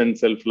selfish and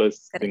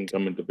selfless thing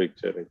come into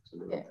picture,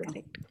 actually. Yeah,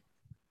 correct.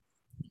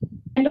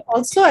 And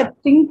also, I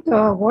think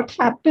what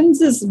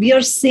happens is we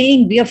are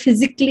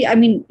physically, I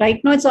mean,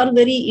 right now it's all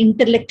very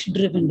intellect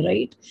driven,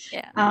 right?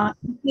 Yeah.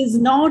 It is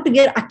not we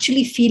are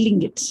actually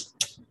feeling it.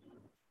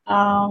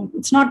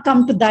 It's not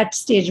come to that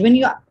stage.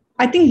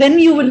 I think when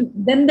you will,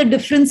 then the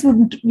difference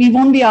we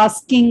won't be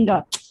asking,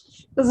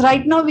 because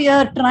right now we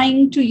are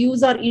trying to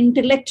use our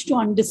intellect to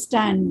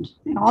understand.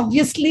 And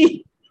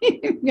obviously,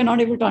 you're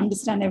not able to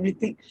understand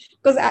everything,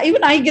 because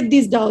even I get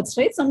these doubts,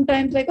 right?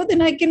 Sometimes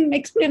then I can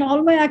explain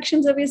all my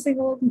actions away,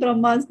 saying, oh,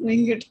 Brahma is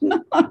doing it.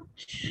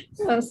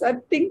 So I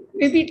think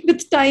maybe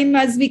with time,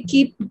 as we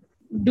keep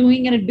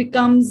doing and it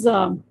becomes,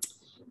 I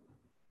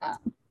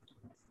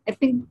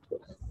think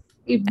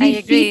I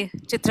agree,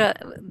 Chitra.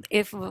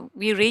 If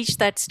we reach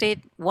that state,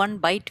 one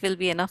bite will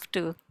be enough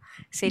to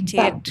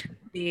satiate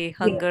the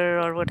hunger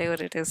or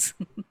whatever it is.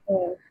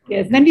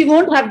 Yes, then we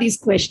won't have these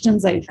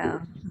questions, I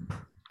feel.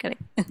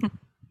 Correct.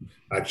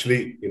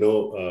 Actually,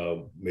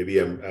 maybe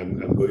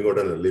I'm going out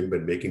on a limb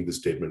and making this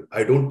statement.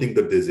 I don't think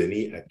that there's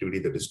any activity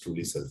that is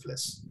truly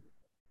selfless.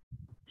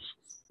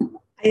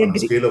 On a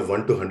scale of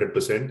 1 to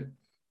 100%,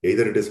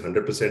 either it is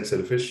 100%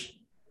 selfish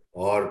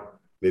or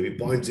maybe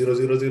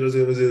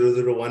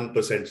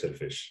 0.0000001%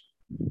 selfish.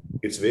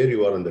 It's where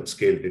you are on that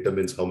scale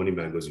determines how many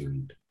mangoes you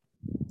eat.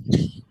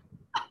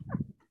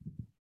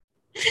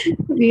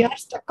 We are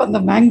stuck on the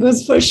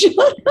mangoes for sure.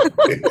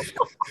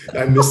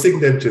 I'm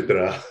missing them,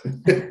 Chitra.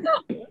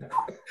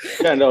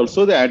 Yeah, and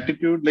also the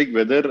attitude, like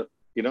whether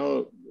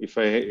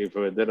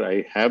whether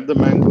I have the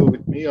mango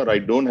with me or I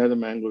don't have the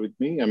mango with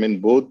me. I mean,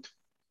 both.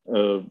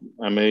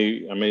 Am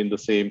I in the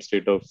same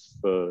state of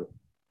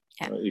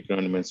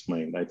equanimous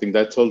mind? I think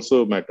that's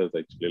also matters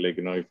actually. Like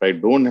if I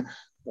don't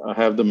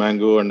have the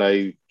mango and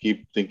I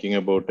keep thinking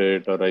about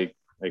it, or I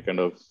kind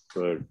of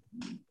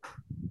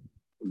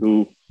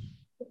do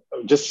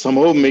just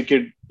somehow make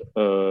it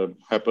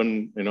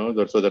happen,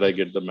 so that I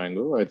get the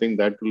mango. I think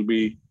that will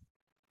be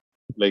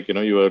like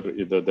you are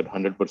either that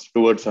 100%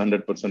 towards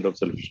 100% of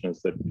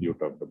selfishness that you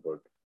talked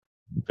about.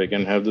 If I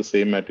can have the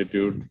same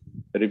attitude,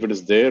 that if it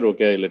is there,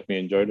 okay, let me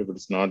enjoy it. If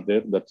it's not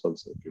there, that's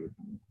also okay with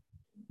me.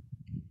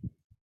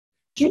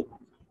 True.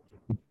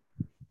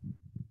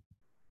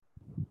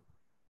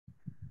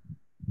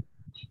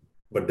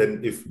 But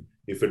then if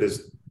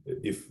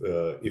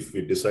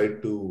we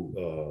decide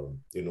to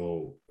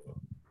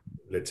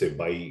let's say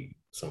buy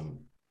some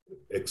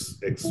X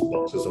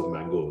boxes of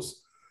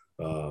mangoes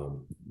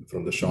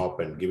from the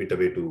shop and give it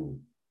away to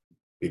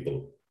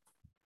people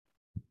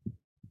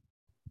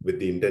with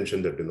the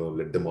intention that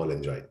let them all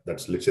enjoy.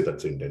 That's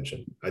the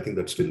intention. I think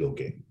that's still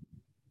okay.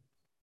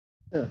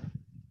 Yeah.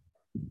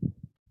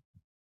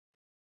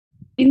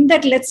 In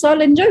that let's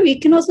all enjoy, we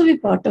can also be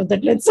part of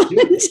that let's all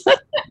enjoy.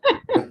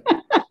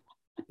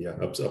 Yeah,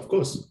 of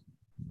course.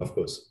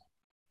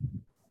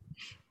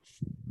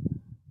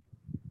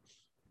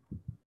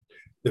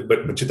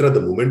 But Chitra,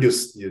 the moment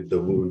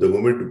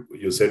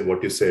you said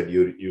what you said,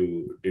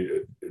 do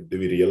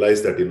we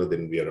realize that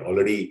then we are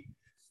already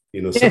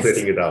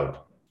separating it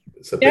out.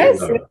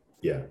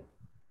 Yeah.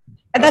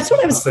 And that's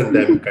what I'm saying. And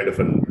then kind of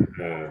an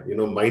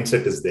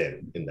mindset is there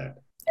in that.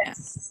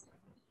 Yes.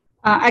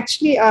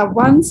 Actually,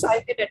 once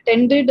I had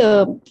attended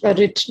a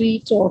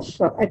retreat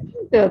of, I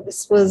think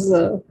this was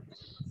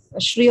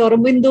Sri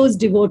Aurobindo's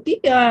devotee.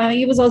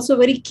 He was also a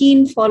very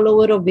keen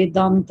follower of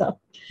Vedanta.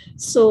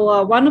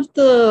 So one of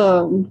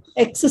the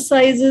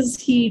exercises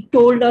he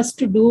told us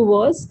to do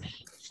was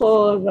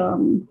for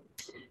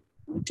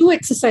two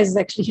exercises,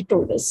 actually, he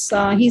told us.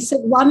 He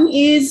said, one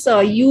is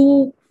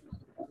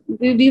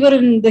we were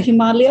in the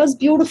Himalayas,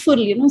 beautiful,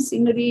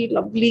 scenery,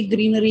 lovely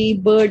greenery,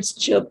 birds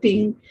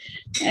chirping.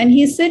 And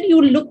he said, you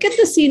look at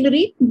the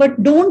scenery,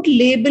 but don't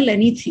label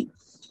anything.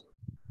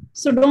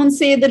 So don't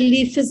say the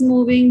leaf is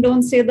moving,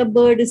 don't say the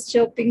bird is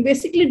chirping.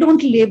 Basically,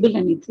 don't label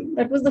anything.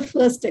 That was the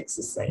first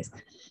exercise.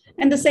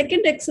 And the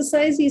second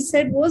exercise he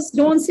said was,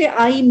 don't say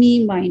I,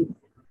 me, mine.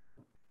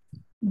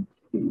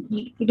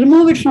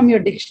 Remove it from your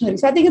dictionary.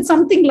 So I think it's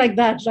something like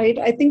that, right?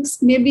 I think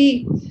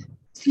maybe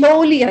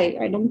slowly,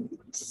 I don't.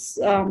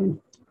 So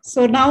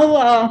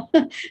now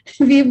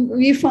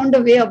we found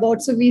a way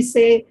about. So we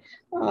say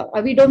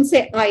we don't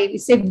say I, we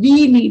say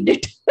we need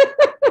it.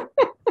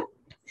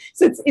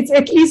 So it's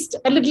at least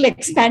a little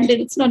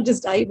expanded. It's not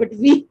just I, but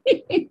we.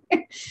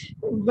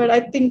 But I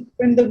think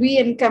when the we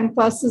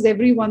encompasses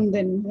everyone,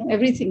 then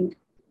everything,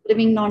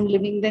 living,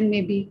 non-living, then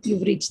maybe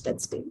you've reached that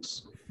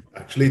stage.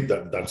 Actually,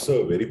 that's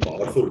a very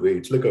powerful way.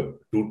 It's like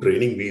two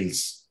training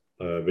wheels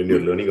when you're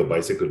learning a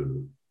bicycle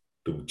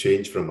to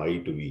change from I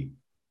to we.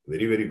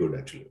 Very, very good,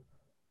 actually.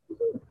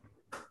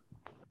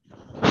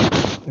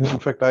 In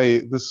fact,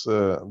 I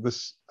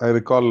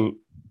recall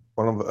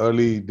one of the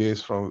early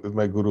days with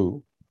my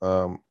guru,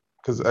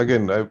 because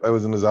again I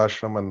was in his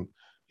ashram, and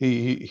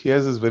he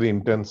has his very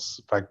intense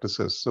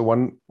practices. So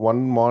one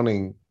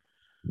morning,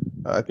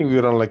 I think we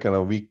were on like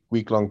a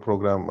week-long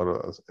program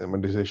or a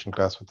meditation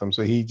class with him.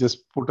 So he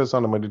just put us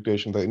on a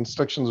meditation. The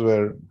instructions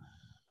were,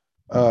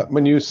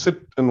 when you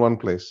sit in one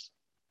place,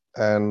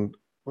 and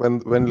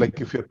when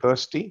like if you're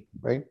thirsty,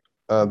 right,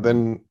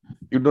 then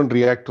you don't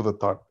react to the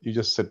thought. You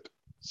just sit.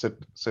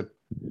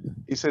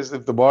 He says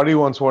if the body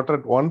wants water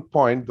at one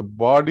point, the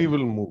body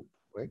will move,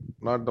 right?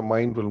 Not the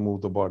mind will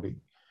move the body.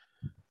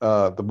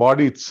 The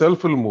body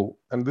itself will move,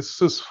 and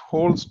this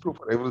holds true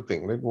for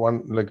everything, right?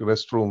 One like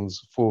restrooms,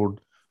 food,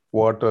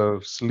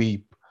 water,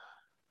 sleep,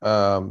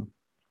 and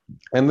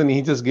then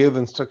he just gave the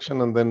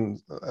instruction, and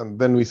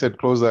then we said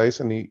close the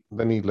eyes, and he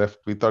left.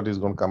 We thought he's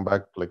going to come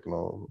back, like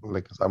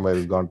like somewhere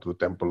he's gone to the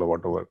temple or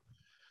whatever.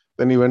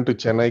 Then he went to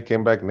Chennai,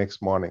 came back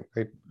next morning,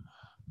 right?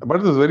 But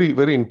it was very,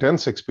 very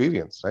intense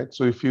experience, right?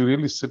 So if you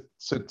really sit,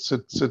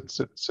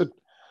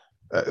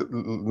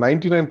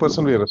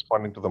 99% we are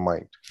responding to the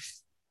mind,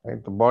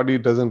 right? The body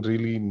doesn't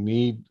really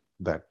need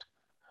that.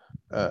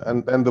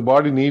 And the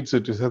body needs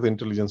it to have the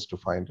intelligence to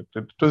find it.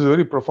 It was a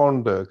very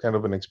profound kind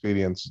of an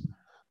experience,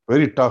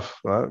 very tough,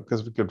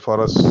 because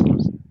for us,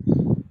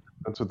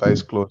 with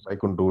eyes closed, I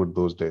couldn't do it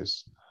those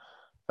days.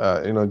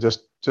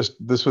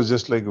 Just this was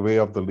just like way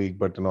off the league.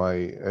 But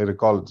I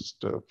recall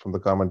just from the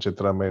comment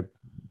Chitra made.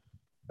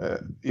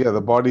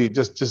 The body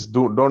just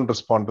don't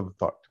respond to the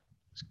thought.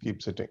 Just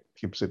keep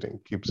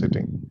sitting,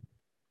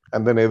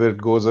 and then either it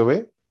goes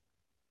away,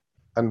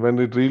 and when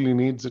it really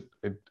needs it,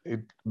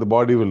 the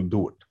body will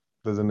do it.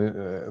 There's an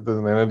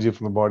energy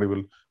from the body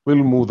will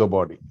move the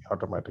body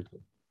automatically.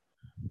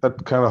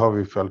 That kind of how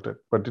we felt it.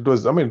 But it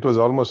was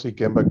almost, he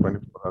came back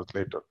 24 hours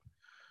later.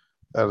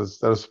 That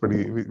was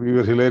pretty. We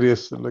were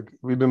hilarious. Like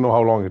we didn't know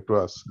how long it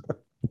was.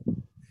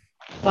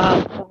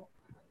 Wow.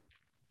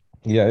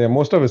 Yeah.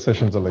 Most of his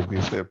sessions are like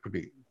these. They're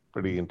pretty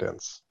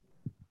intense.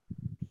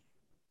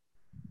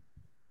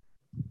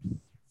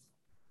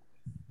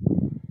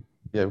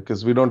 Yeah,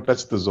 because we don't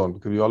touch the zone,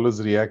 because we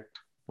always react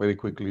very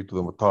quickly to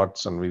the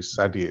thoughts, and we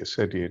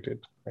satiate it,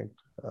 right?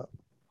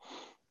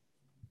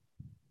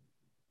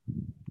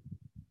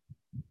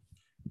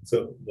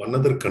 So one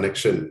other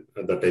connection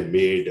that I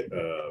made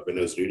when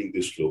I was reading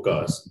these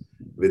shlokas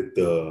with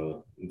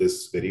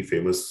this very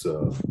famous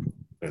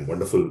and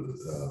wonderful,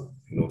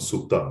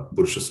 Sukta,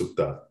 Purusha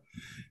Sukta.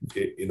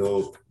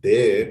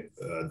 There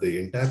the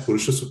entire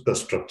Purusha Sukta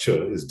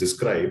structure is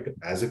described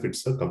as if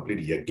it's a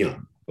complete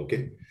yajna.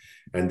 Okay,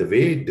 and the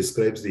way it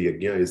describes the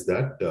yajna is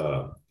that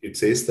it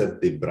says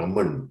that the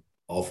Brahman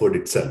offered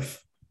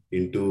itself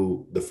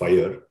into the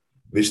fire,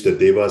 which the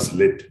Devas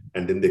lit,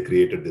 and then they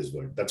created this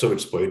world. That's how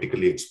it's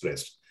poetically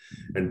expressed.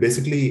 And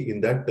basically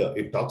in that,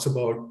 it talks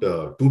about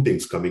two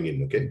things coming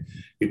in, okay?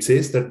 It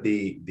says that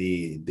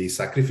the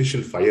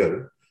sacrificial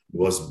fire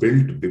was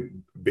built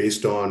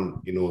based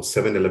on,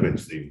 7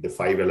 elements, the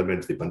 5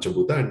 elements, the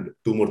Panchabhuta, and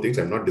 2 more things.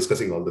 I'm not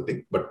discussing all the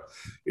things, but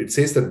it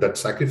says that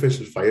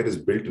sacrificial fire is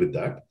built with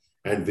that.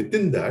 And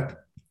within that,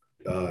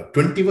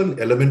 21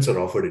 elements are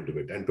offered into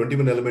it. And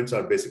 21 elements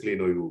are basically,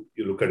 you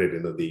look at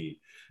it,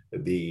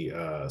 the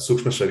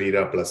Sukshma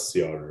Sharira plus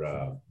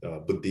your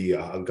Buddhi,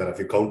 Ahankara. If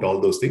you count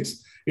all those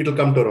things, it'll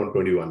come to around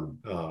 21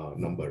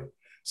 number.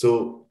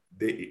 So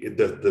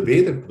the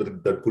way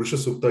that Purusha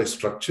Sukta is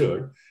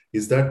structured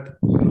is that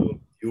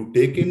you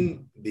take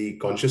in the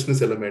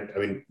consciousness element. I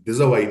mean, this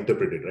is how I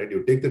interpret it, right?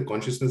 You take the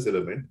consciousness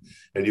element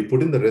and you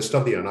put in the rest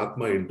of the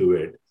Anatma into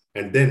it,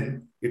 and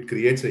then it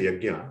creates a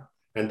yajna,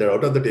 and then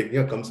out of the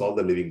yajna comes all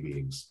the living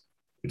beings.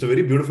 It's a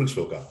very beautiful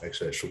shloka,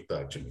 actually, Shukta,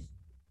 actually.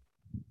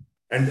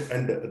 And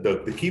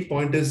the key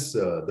point is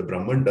the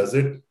Brahman does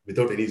it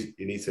without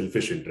any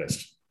selfish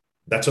interest.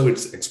 That's how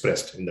it's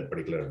expressed in that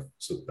particular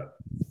sutta.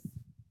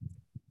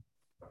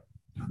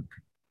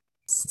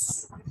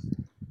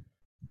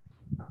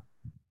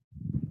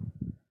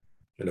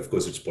 And of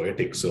course, it's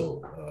poetic.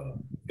 So,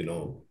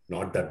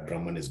 not that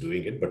Brahman is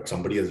doing it, but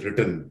somebody has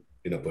written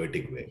in a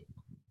poetic way.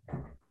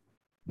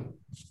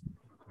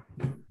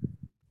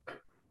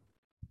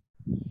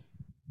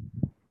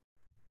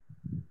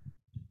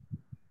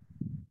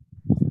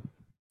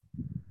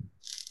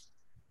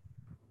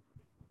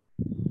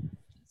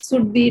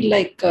 Should be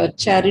like a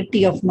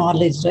charity of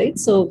knowledge, right?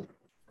 So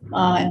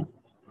I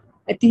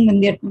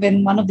think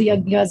when one of the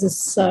yajnas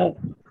is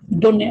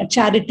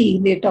charity,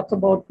 they talk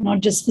about not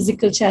just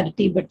physical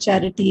charity, but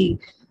charity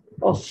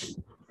of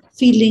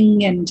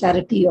feeling and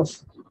charity of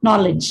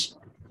knowledge.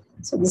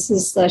 So this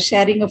is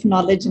sharing of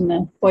knowledge in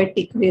a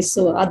poetic way,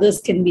 so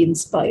others can be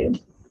inspired.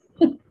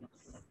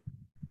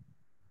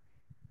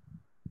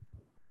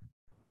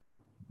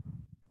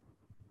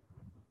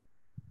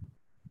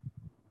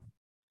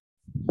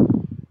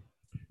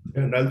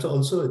 And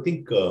also, I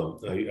think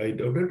I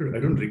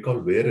don't recall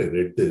where I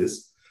read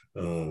this.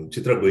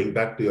 Chitra, going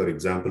back to your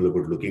example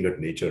about looking at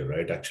nature,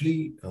 right?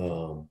 Actually,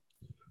 I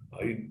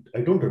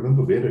don't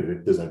remember where I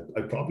read this.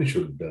 I probably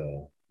should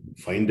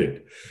find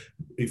it.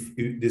 If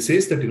it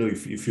says that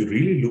if you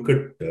really look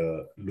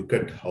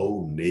at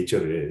how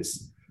nature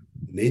is,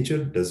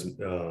 nature does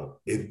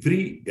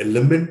every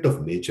element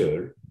of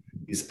nature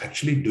is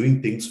actually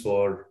doing things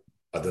for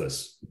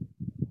others.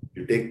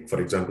 You take, for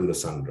example, the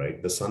sun,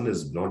 right? The sun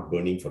is not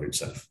burning for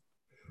itself.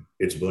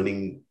 It's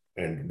burning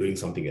and doing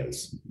something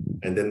else.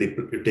 And then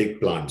you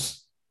take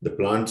plants. The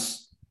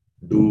plants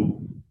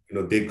do,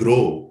 they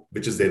grow,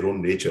 which is their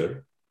own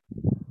nature.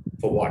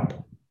 For what?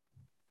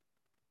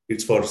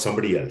 It's for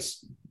somebody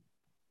else.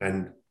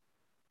 And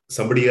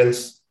somebody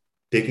else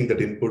taking that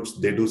inputs,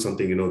 they do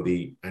something,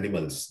 the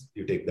animals,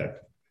 you take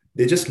that.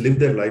 They just live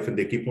their life and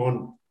they keep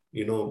on,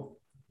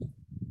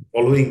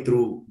 following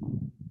through,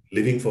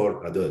 living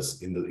for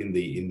others in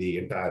the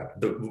entire.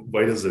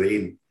 Why does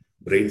rain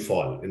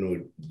fall?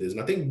 There's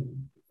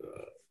nothing.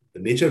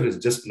 The nature is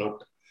just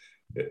not.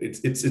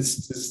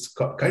 It's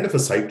kind of a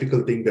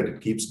cyclical thing that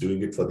it keeps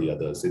doing it for the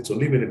others. It's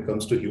only when it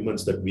comes to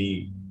humans that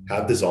we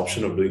have this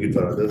option of doing it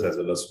for others as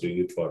well as doing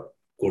it for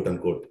quote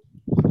unquote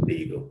the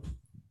ego.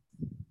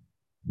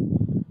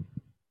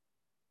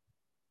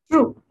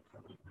 True.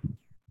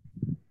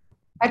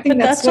 I think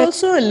that's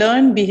also a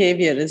learned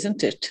behavior,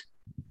 isn't it?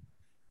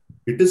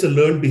 It is a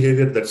learned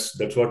behavior. That's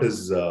what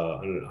is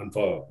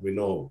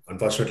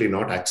unfortunately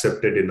not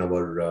accepted in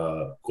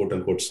our quote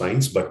unquote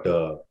science, but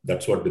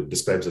that's what it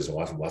describes as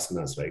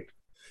vasanas, right?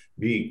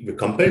 We're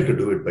compelled to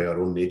do it by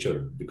our own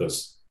nature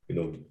because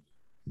the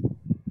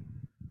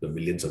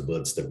millions of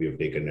births that we have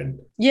taken. And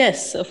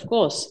yes, of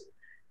course,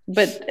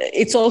 but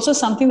it's also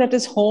something that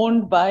is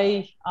honed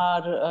by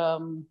our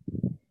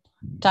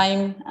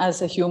time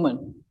as a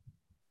human.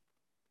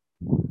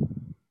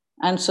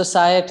 And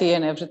society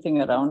and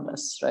everything around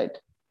us, right?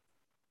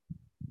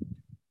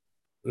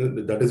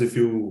 That is if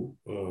you,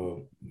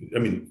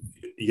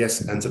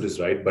 yes, answer is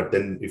right. But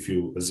then if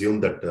you assume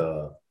that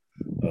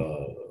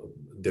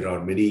there are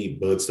many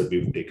births that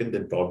we've taken,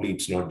 then probably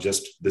it's not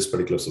just this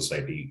particular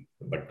society,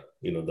 but,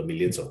 the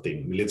millions of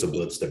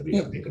births that we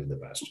have taken in the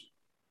past.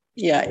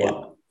 Yeah,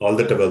 all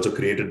that have also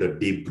created a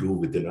deep groove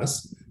within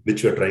us,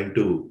 which we're trying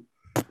to,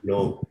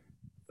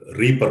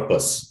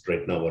 repurpose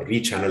right now or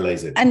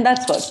rechannelize it. And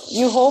that's what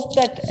you hope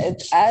that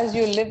as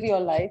you live your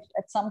life,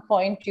 at some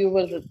point you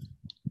will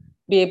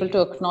be able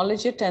to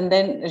acknowledge it and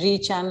then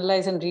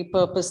rechannelize and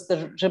repurpose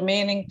the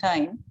remaining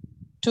time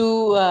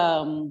to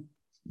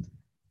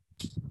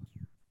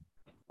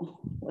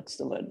what's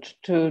the word,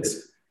 to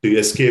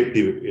escape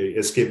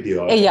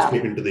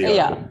into the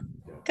yeah,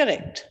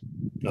 correct,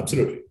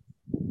 absolutely.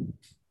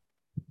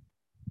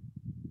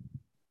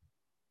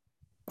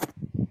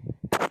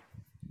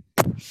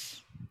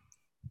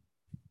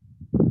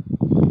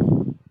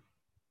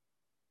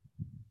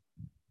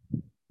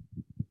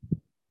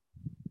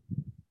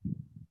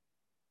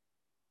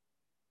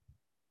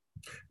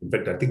 In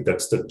fact, I think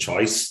that's the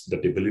choice,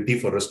 that ability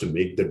for us to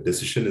make that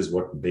decision is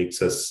what makes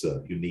us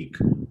unique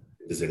in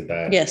this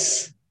entire,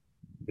 yes,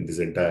 in this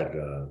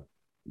entire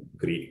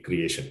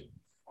creation.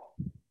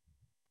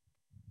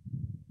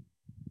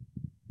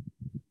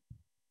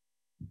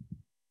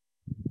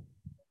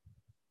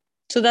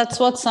 So that's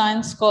what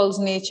science calls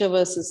nature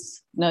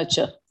versus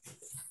nurture.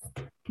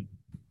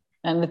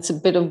 And it's a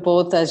bit of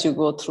both as you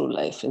go through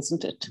life,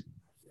 isn't it?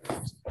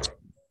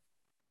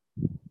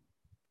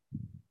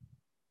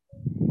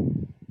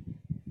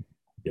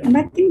 And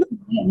I think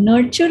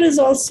nurture is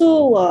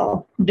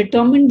also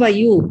determined by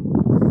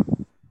you.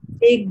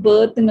 Take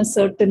birth in a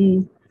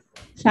certain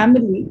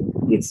family.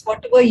 It's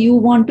whatever you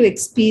want to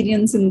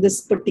experience in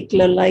this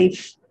particular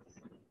life.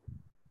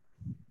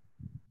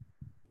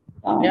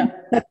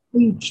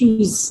 you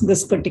choose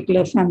this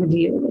particular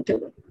family or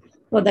whatever,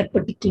 or that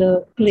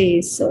particular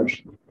place, or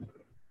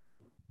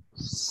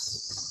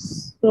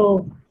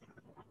so.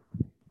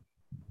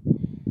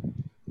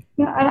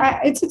 Yeah,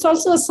 and it's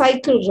also a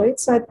cycle, right?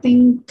 So I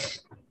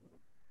think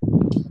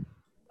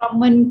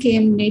Brahman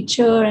came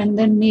nature, and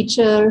then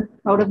nature,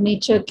 out of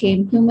nature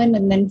came human,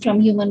 and then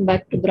from human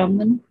back to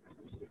Brahman.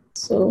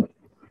 So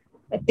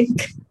I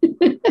think.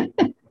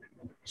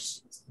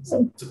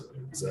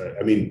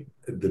 I mean,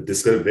 the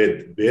discussion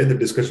where the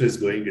discussion is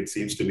going, it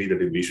seems to me that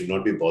we should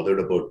not be bothered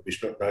about. We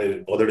should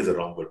not, bothered is a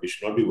wrong word. We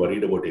should not be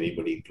worried about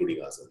anybody,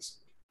 including ourselves.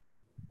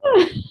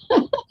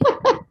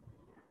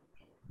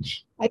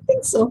 I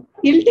think so.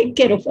 He'll take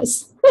care of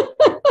us.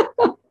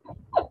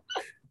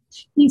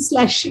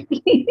 He/she.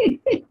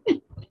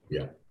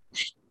 Yeah.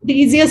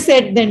 Easier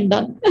said than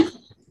done.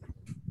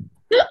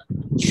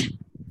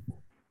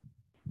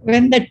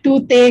 When that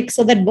tooth aches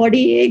or that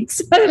body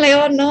aches, I'm like,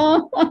 oh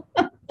no,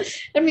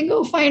 let me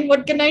go find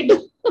what can I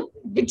do.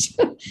 Which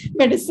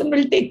medicine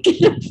will take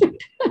care of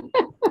it.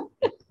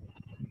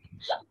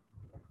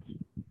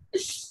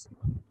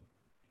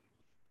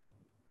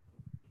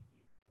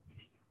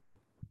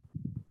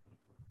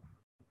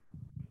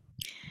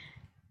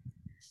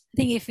 I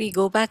think if we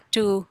go back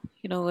to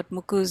what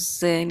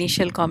Muku's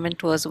initial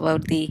comment was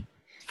about the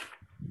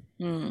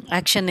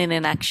action in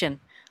inaction.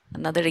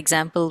 Another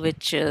example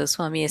which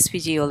Swami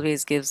SPG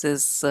always gives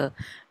is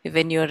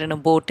when you are in a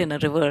boat in a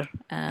river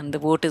and the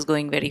boat is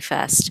going very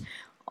fast.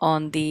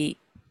 On the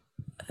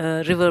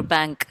river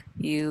bank,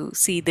 you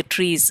see the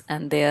trees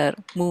and they are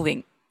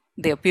moving.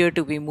 They appear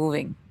to be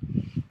moving.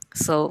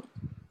 So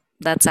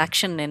that's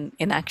action in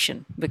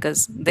inaction,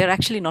 because they're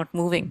actually not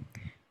moving,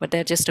 but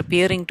they're just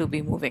appearing to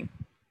be moving.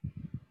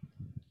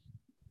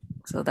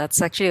 So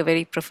that's actually a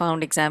very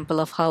profound example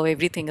of how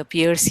everything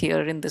appears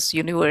here in this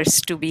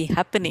universe to be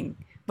happening,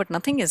 but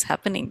nothing is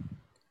happening.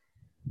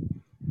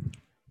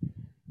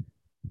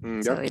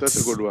 So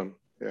that's a good one.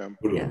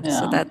 Yeah.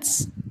 So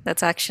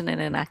that's action in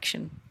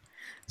inaction.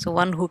 So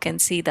one who can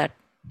see that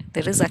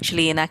there is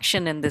actually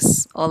inaction in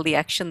this, all the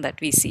action that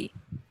we see,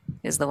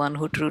 is the one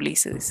who truly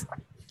sees.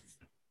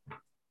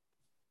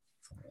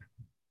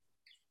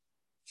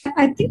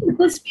 I think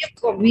because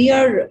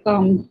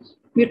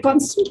we're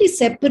constantly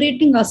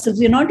separating ourselves,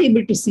 we're not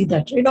able to see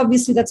that, right?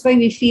 Obviously, that's why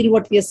we feel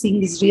what we are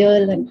seeing is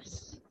real, and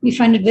we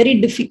find it very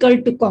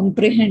difficult to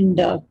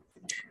comprehend.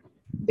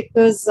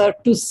 Because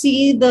to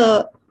see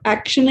the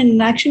action and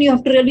inaction, you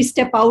have to really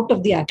step out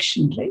of the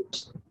action,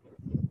 right?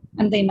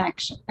 And the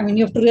inaction. I mean,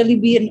 you have to really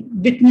be a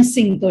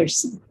witnessing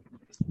person.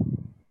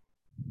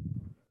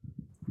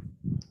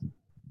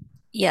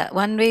 Yeah,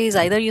 one way is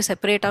either you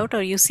separate out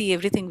or you see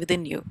everything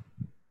within you.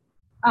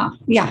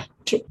 Yeah,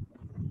 true.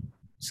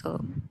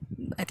 So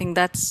I think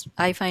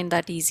I find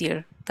that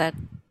easier, that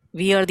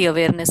we are the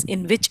awareness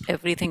in which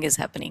everything is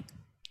happening.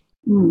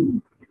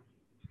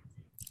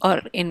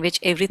 Or in which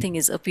everything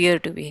is appear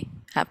to be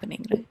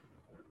happening, right?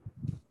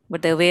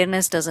 But the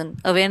awareness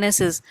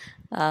is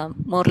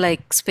more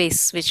like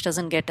space, which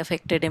doesn't get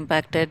affected,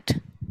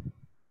 impacted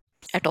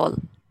at all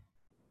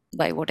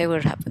by whatever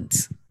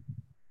happens.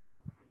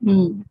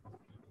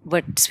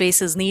 But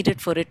space is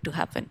needed for it to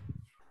happen.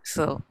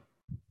 So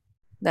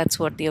that's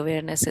what the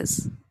awareness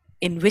is,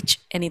 in which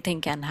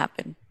anything can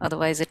happen.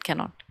 Otherwise, it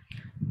cannot.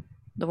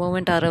 The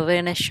moment our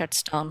awareness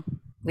shuts down,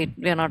 we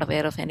are not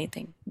aware of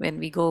anything. When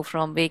we go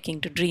from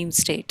waking to dream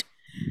state,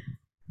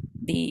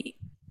 the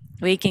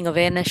waking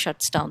awareness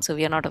shuts down, so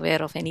we are not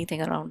aware of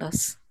anything around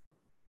us.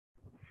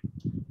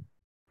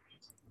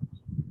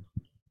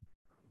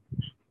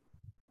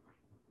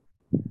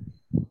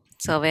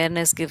 So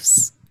awareness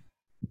gives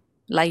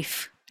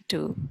life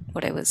to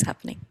whatever is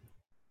happening.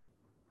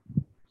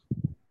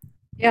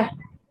 Yeah.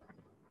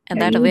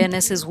 And that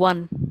awareness is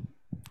one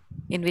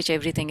in which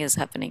everything is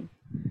happening.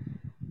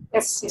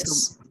 Yes.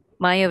 So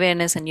my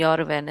awareness and your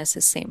awareness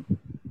is same.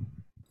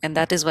 And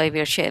that is why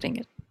we are sharing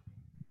it,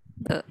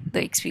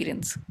 the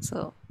experience.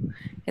 So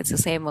it's the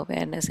same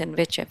awareness in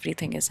which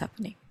everything is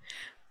happening.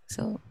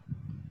 So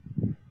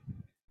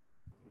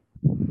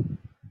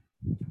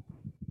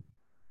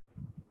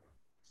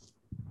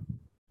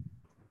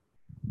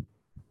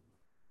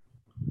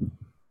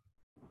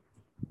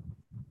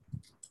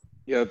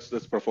yeah,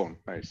 that's profound.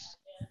 Nice.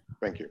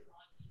 Thank you.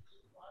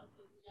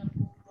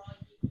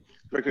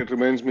 Like, it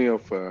reminds me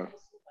of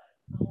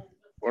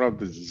one of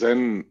the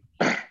Zen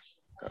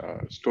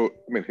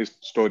his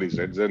stories,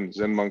 right?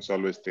 Zen monks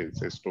always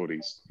say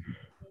stories.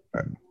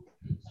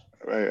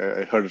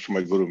 I heard it from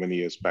my guru many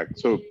years back.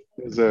 So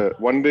there's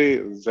one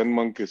day Zen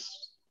monk is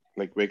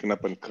like waking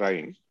up and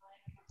crying.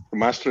 The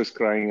master is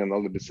crying and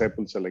all the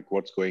disciples are like,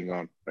 what's going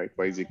on, right?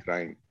 Why is he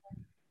crying?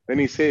 Then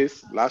he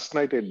says, last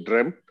night I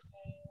dreamt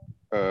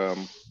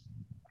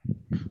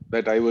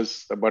that I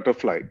was a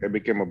butterfly. I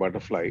became a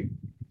butterfly.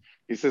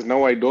 He says,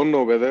 now I don't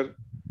know whether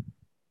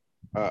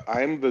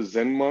I am the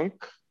Zen monk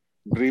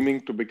dreaming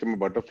to become a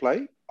butterfly,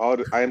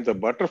 or I am the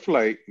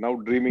butterfly now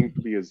dreaming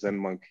to be a Zen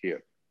monk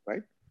here,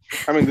 right?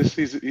 I mean,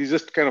 he's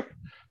just kind of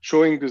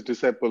showing his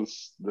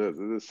disciples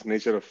this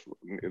nature of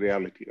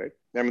reality, right?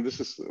 I mean, this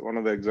is one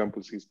of the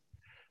examples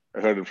I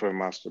heard it from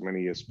a master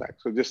many years back.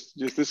 So just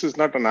this is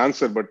not an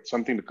answer, but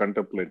something to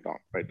contemplate on,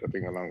 right? I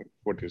think along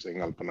what you're saying,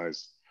 Alpana,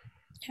 is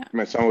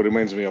somehow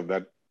reminds me of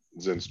that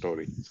Zen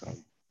story.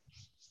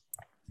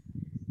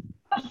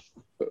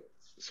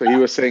 So he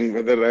was saying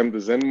whether I'm the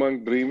Zen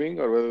monk dreaming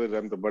or whether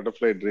I'm the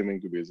butterfly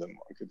dreaming to be a Zen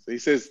monk. He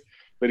says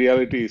the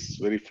reality is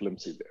very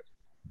flimsy there.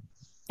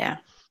 Yeah.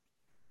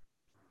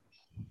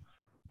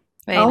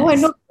 Now I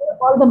know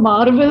all the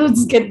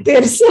marvels get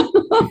their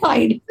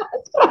ideas.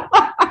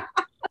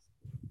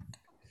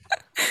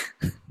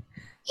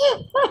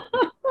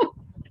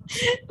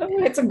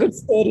 It's a good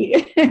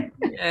story.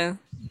 Yeah.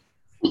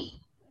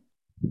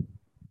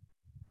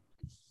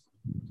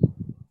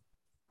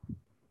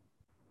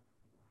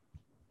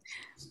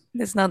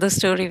 There's another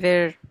story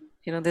where,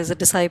 there's a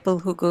disciple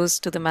who goes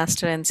to the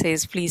master and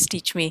says, please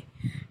teach me,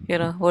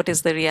 what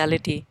is the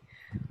reality?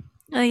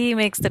 He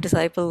makes the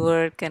disciple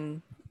work,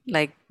 and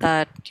like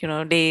that,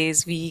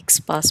 days, weeks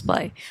pass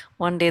by.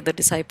 One day the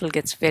disciple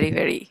gets very,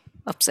 very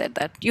upset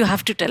that you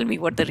have to tell me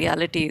what the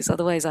reality is,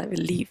 otherwise I will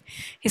leave.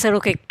 He said,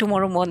 okay,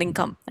 tomorrow morning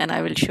come and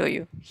I will show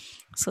you.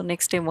 So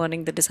next day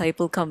morning the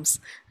disciple comes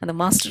and the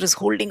master is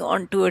holding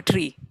on to a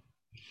tree.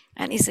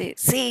 And he says,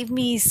 save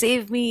me,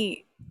 save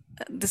me.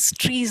 This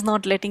tree is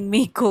not letting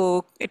me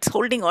go. It's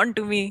holding on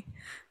to me.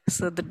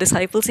 So the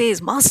disciple says,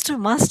 master,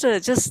 master,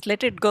 just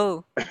let it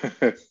go.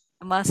 The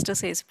master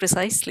says,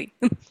 precisely.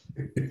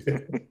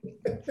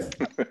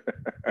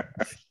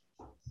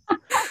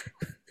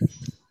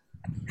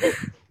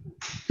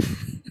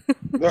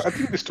 No, I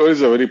think the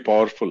stories are very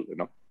powerful,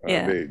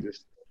 Yeah. They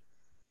just...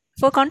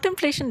 For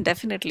contemplation,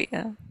 definitely.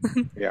 Yeah.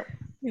 Yeah.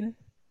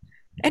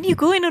 And you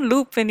go in a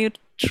loop when you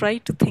try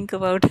to think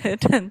about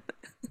it. And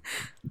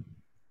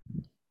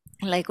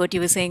like what you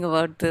were saying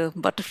about the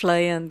butterfly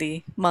and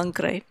the monk,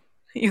 right?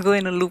 You go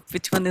in a loop.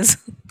 Which one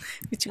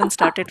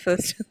started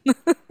first?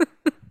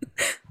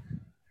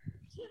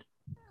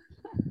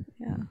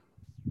 Yeah.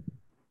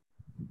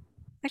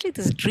 Actually,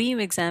 this dream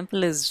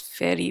example is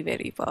very,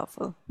 very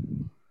powerful.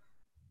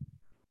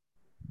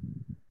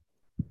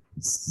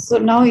 So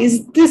now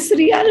is this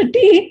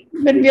reality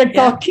when we are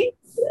talking?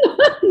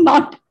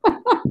 Not.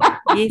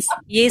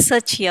 ये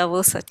सच या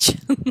वो सच.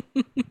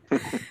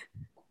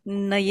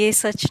 न ये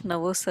सच न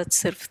वो सच,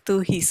 सिर्फ तू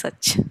ही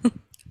सच.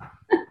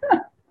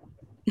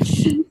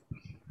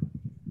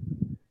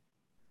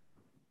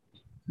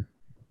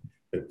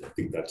 I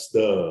think that's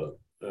the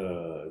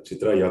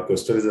Chitra, your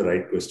question is the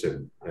right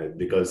question,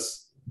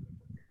 because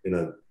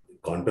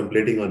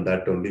contemplating on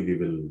that only we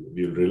will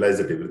realize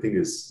that everything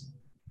is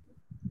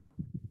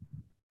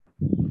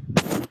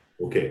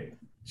okay,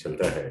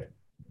 chalta hai.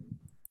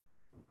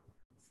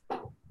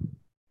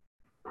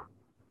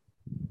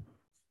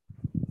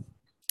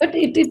 But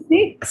it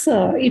takes,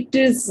 it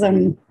is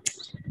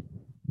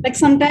like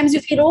sometimes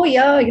you feel, oh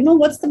yeah,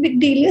 what's the big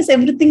deal? Yes,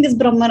 everything is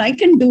Brahman. I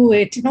can do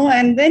it,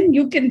 and then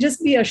you can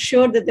just be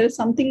assured that there's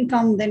something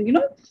come. Then,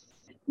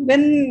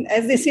 when,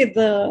 as they say,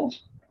 the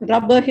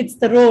rubber hits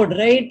the road,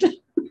 right?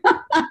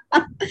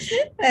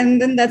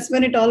 And then that's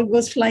when it all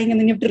goes flying, and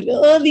then you have to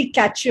really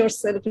catch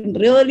yourself and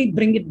really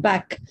bring it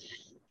back.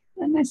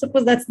 And I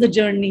suppose that's the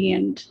journey,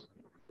 and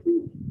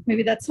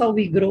maybe that's how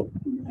we grow.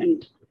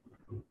 And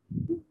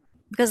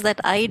because that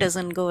I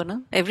doesn't go,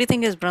 no?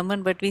 Everything is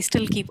Brahman, but we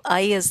still keep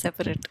I as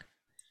separate.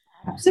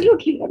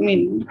 Absolutely. I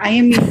mean, I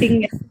am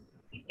eating.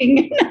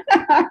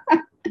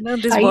 No,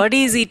 this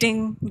body is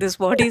eating. This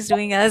body is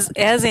doing as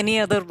any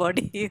other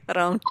body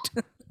around.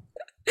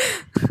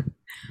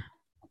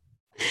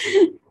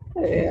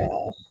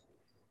 Yeah.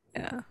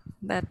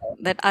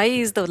 That I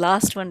is the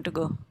last one to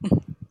go.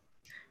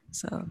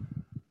 So.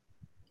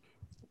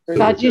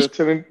 Rajesh,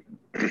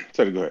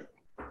 sorry, go ahead.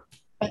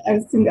 I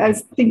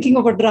was thinking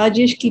of what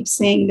Rajesh keeps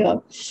saying,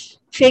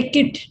 fake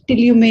it till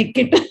you make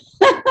it.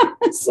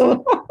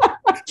 So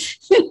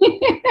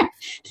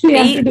we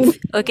have to do.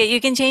 Okay, you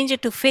can change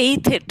it to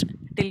faith it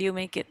till you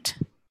make it.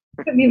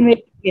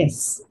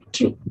 Yes,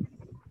 true,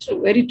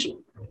 very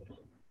true.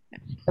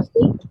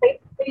 Very,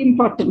 very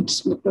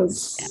important,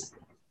 because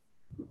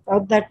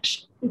without that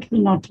it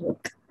will not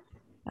work.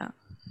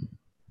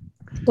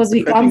 Because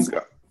we can't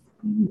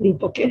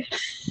group, okay?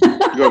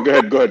 Go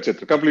ahead,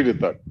 Chitra. Complete your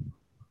thought.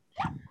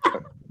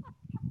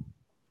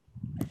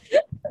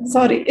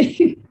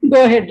 Sorry,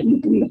 go ahead.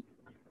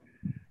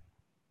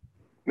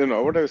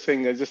 No, what I was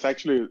saying, I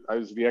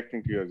was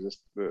reacting to your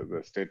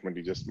the statement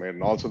you just made,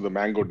 and also the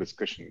mango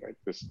discussion, right?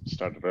 This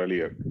started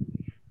earlier.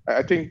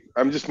 I think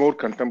I'm just more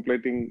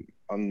contemplating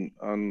on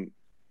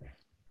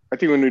I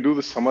think when we do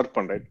the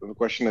samarpan, right? The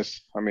question is,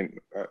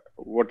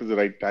 what is the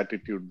right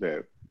attitude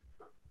there?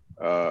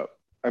 I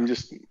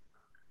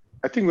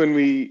think when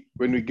we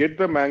get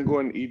the mango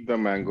and eat the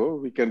mango,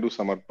 we can do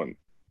samarpan.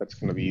 That's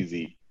going to be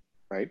easy,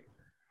 right?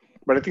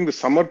 But I think the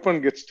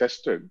samarpan gets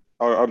tested,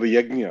 or the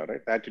yajna,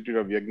 right? The attitude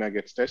of yajna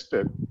gets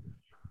tested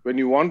when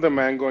you want the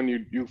mango and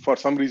you for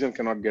some reason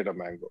cannot get a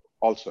mango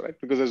also, right?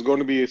 Because there's going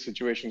to be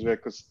situations where,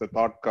 because the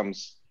thought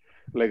comes,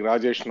 like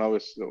Rajesh now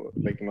is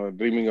like,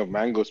 dreaming of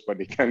mangoes, but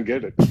he can't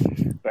get it,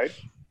 right?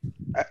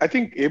 I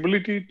think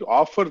ability to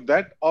offer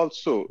that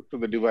also to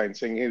the divine,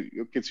 saying, hey,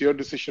 it's your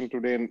decision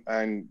today,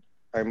 and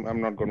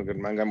I'm not going to get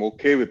mango. I'm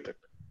okay with it.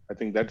 I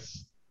think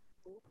that's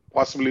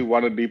possibly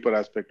one a deeper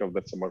aspect of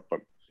that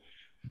samarpan,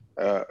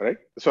 right?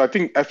 So I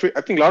think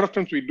a lot of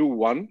times we do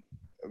one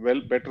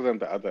well better than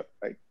the other,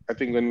 right? I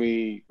think when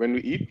we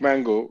eat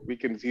mango,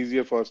 it's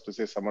easier for us to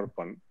say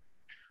samarpan,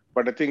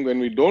 but I think when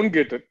we don't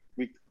get it,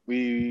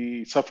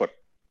 we suffer.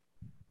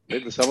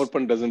 Right? The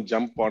samarpan doesn't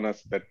jump on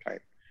us that time.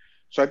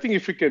 So I think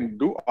if you can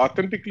do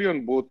authentically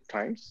on both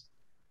times,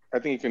 I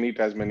think you can eat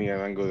as many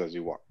mangoes as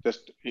you want.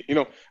 Just,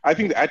 I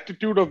think the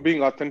attitude of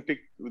being authentic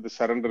with the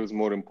surrender is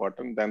more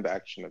important than the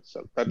action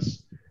itself.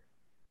 That's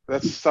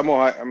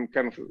somehow I'm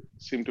kind of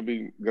seem to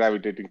be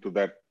gravitating to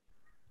that,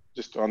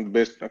 just on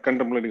the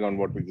contemplating on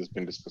what we've just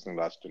been discussing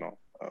last,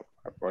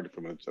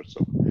 45 minutes or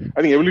so.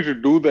 I think ability to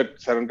do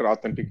that surrender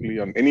authentically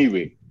on any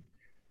way,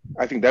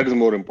 I think that is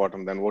more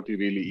important than what you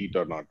really eat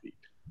or not eat.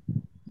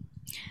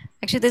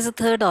 Actually, there's a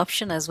third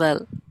option as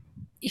well.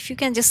 If you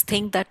can just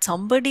think that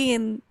somebody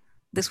in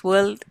this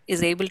world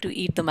is able to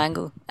eat the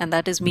mango, and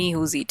that is me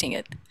who's eating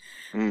it.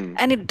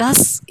 And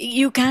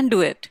you can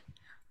do it.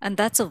 And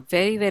that's a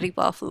very, very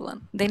powerful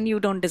one. Then you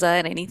don't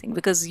desire anything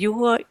because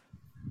you are,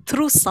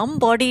 through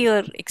somebody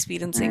you're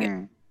experiencing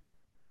it.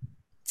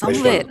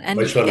 Somewhere. And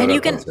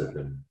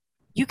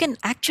you can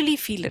actually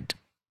feel it.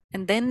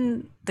 And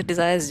then the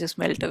desires just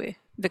melt away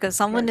because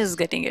someone is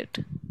getting it.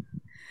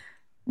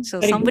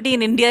 So somebody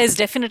in India is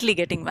definitely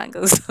getting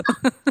mangoes.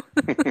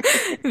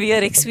 We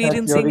are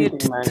experiencing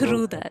it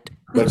through that.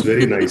 That's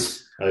very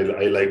nice. I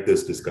like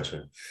this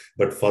discussion.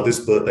 But for this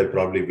birth, I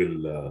probably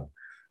will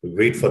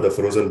wait for the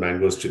frozen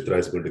mangoes Chitra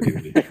is going to give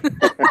me.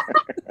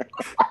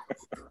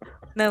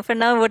 No, for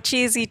now, what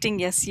she is eating,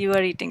 yes, you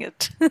are eating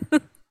it.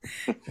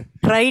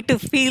 Try to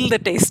feel the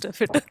taste of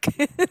it,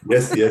 okay?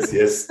 Yes.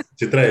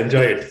 Chitra,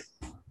 enjoy it.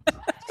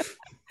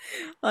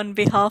 On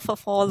behalf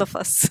of all of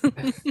us.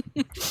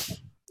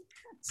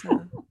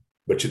 So.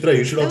 But Chitra,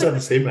 you should also have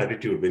the same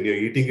attitude. When you're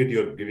eating it,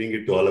 you're giving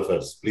it to all of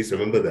us. Please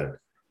remember that.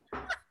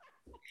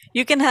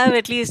 You can have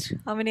at least,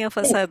 how many of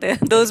us are there?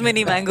 Those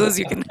many mangoes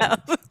you can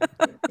have.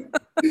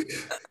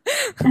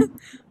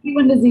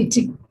 Everyone is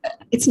eating.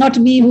 It's not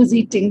me who's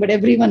eating, but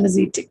everyone is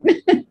eating.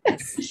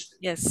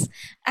 Yes.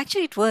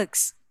 Actually, it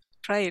works.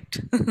 Try it.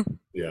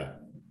 Yeah.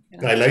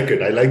 I like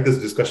it. I like this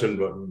discussion.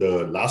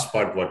 The last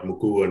part, what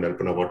Mukku and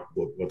Alpana, what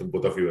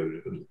both of you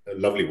are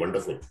lovely,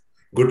 wonderful.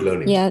 Good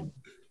learning.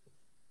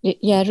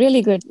 Yeah,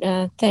 really good.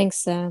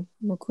 Thanks,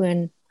 Mukku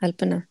and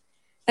Alpana.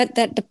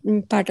 That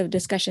part of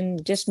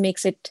discussion just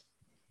makes it,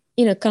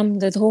 come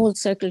the whole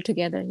circle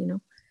together,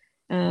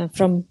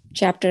 from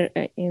chapter,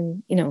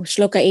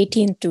 shloka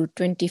 18 to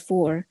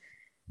 24.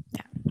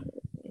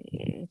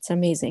 It's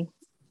amazing.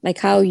 Like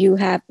how you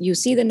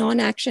see the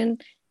non-action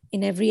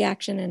in every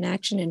action and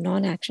action in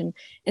non-action,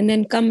 and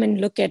then come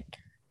and look at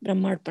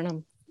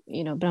Brahmarpanam.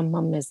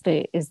 Brahmam is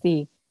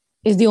the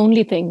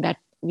only thing that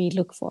we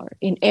look for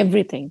in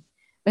everything.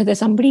 Whether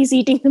somebody's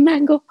eating the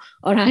mango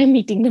or I'm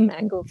eating the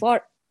mango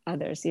for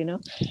others,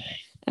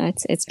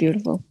 it's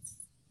beautiful.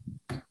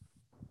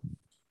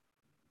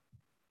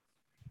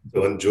 So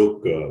one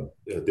joke,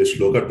 this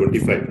shloka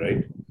 25,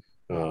 right?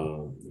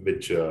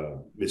 Which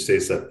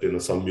says that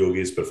some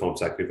yogis perform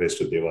sacrifice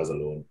to devas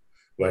alone,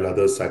 while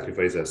others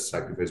sacrifice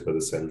by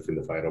the self in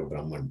the fire of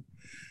Brahman.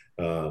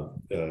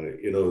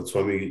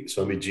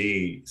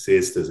 Swamiji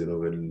says this.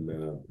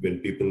 When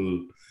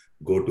people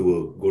go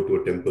to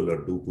a temple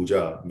or do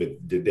puja,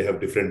 they have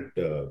different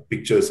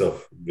pictures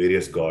of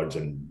various gods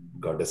and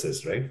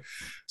goddesses, right?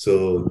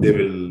 So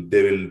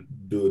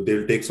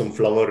they'll take some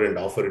flower and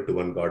offer it to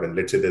one god, and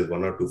let's say there's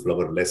one or two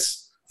flower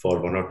less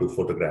for one or two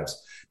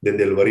photographs. Then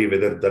they'll worry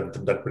whether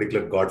that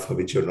particular god for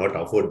which you're not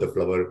offered the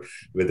flower,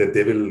 whether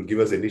they will give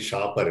us any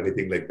sharp or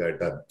anything like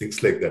that,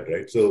 things like that,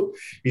 right? So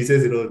he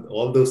says,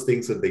 all those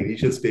things at the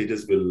initial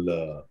stages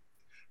will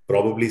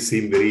probably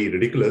seem very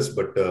ridiculous,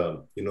 but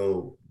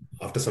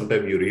after some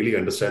time you really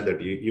understand that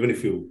even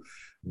if you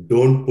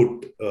don't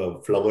put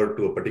a flower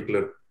to a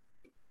particular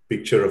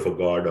picture of a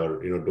god,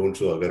 or don't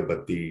show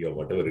agarbatti or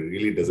whatever, it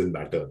really doesn't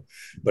matter.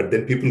 But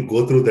then people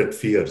go through that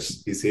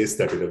fears. He says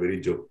that in a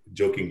very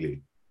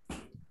jokingly.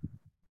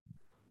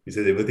 He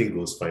says everything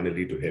goes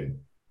finally to him.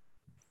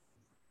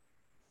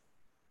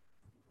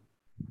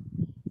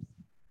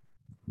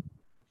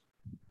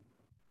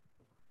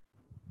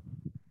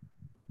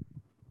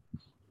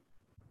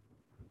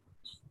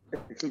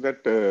 Actually,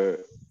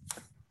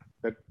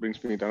 that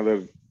brings me to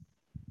another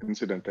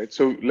incident, right?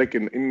 So like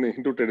in the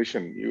Hindu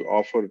tradition, you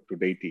offer to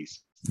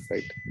deities,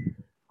 right?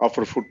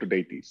 Offer food to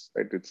deities,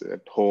 right? It's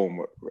at home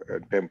or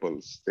at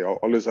temples. They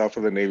always offer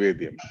the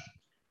Naivedyam.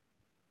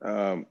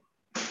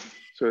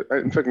 So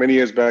in fact, many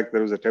years back,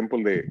 there was a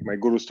temple my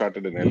guru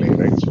started in LA,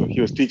 right? So he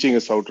was teaching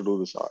us how to do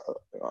this,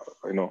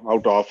 how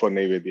to offer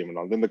Naivedyam and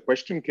all. Then the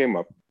question came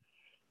up,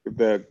 if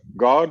the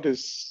God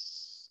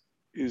is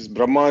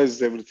Brahma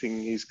is everything,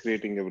 he's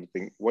creating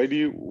everything. What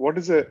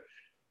is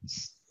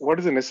what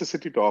is the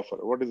necessity to offer?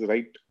 What is the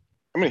right?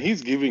 I mean,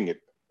 he's giving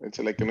it. It's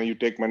like, you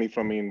take money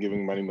from me and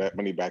giving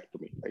money back to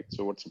me, right?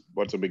 So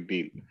what's a big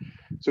deal?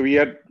 So we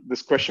had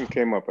this question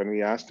came up and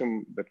we asked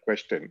him that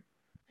question.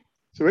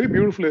 So very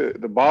beautifully,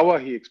 the Baba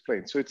he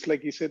explained. So it's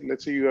like he said,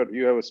 let's say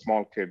you have a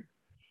small kid,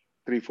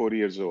 3-4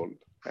 years old,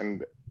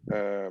 and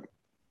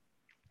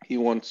he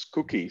wants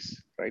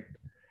cookies, right?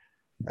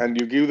 And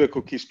you give the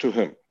cookies to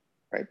him,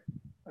 right?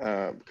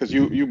 Because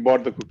you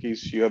bought the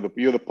cookies, you have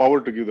the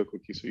power to give the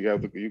cookies. So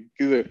you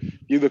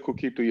give the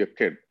cookie to your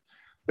kid.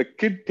 The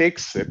kid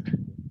takes it,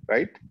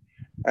 right?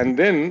 And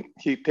then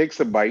he takes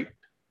a bite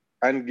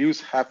and gives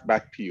half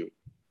back to you,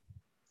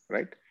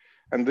 right?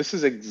 And this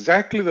is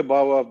exactly the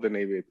bhava of the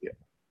Naivedya,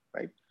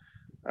 right?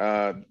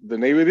 The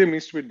Naivedya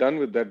needs to be done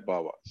with that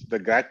bhava. So the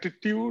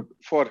gratitude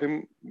for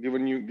him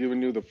giving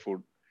you the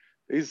food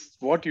is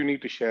what you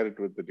need to share it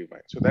with the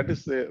divine. So that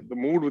is the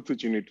mood with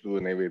which you need to do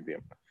the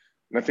Naivedya.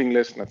 Nothing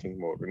less, nothing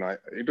more.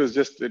 It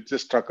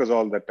just struck us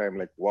all that time,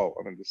 like, wow,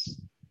 I mean,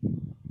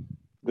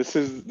 this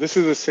is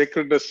the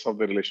sacredness of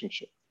the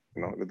relationship,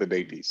 with the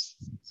deities.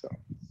 So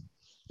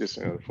just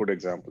food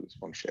example,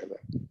 just want to share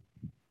that.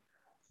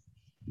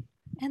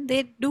 And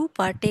they do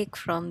partake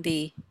from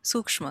the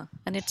sukshma,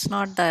 and it's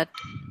not that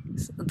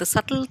the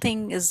subtle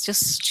thing is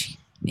just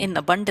in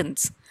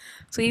abundance.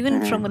 So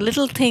even from a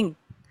little thing,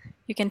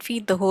 you can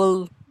feed the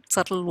whole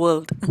subtle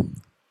world.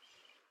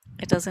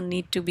 It doesn't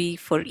need to be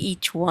for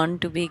each one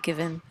to be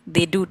given.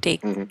 They do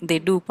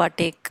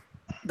partake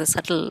the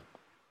subtle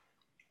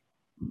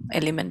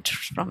element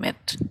from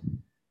it.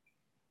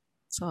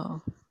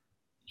 So,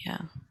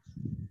 yeah.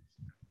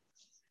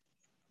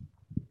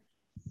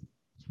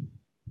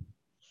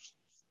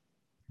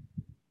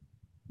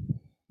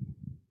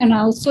 And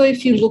also,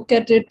 if you look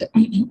at it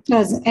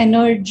as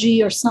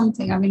energy or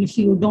something, I mean, if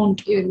you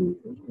don't,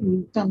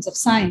 in terms of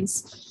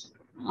science,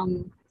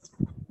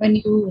 when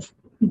you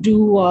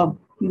do,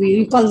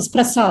 we call this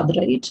prasad,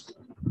 right?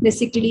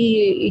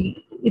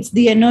 Basically, it's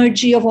the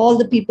energy of all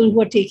the people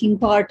who are taking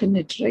part in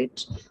it,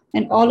 right?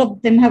 And all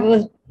of them have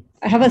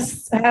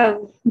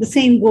the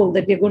same goal,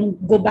 that we're going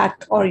to go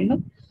back, or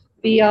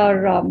we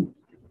are.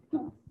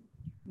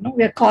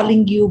 We are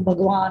calling you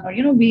Bhagwan,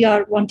 or we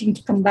are wanting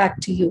to come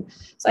back to you.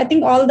 So I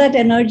think all that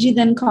energy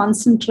then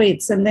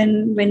concentrates, and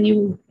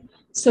then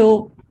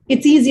so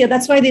it's easier.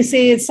 That's why they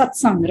say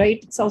satsang,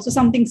 right? It's also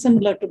something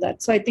similar to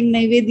that. So I think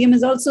Naivedyam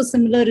is also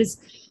similar. Is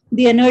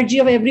the energy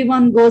of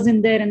everyone goes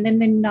in there, and then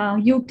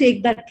when you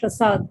take that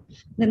prasad,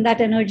 then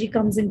that energy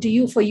comes into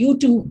you for you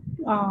to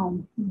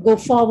go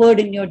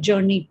forward in your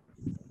journey.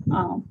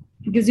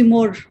 It gives you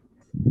more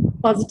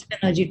positive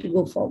energy to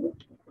go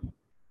forward.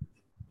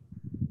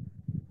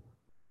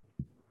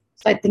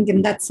 So I think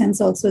in that sense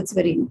also it's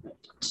very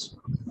important.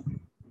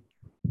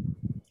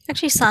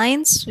 Actually,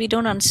 science, we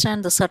don't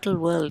understand the subtle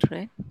world,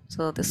 right?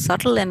 So the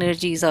subtle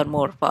energies are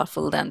more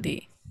powerful than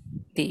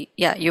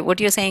what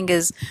you're saying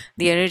is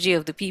the energy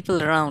of the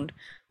people around,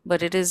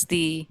 but it is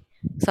the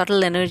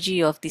subtle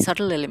energy of the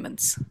subtle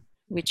elements,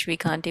 which we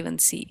can't even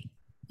see.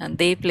 And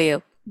they play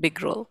a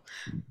big role.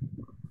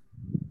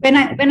 When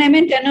I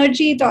meant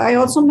energy, I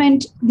also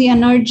meant the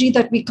energy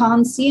that we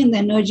can't see and the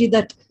energy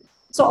that,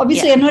 so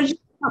obviously energy.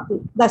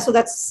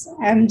 That's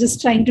I'm just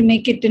trying to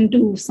make it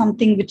into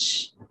something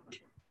which,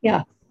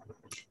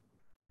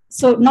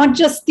 so not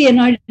just the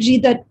energy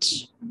that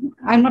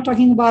I'm not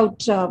talking about.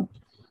 So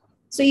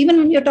even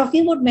when you're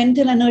talking about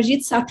mental energy,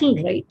 it's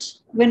subtle, right?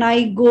 When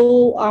I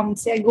go,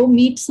 say I go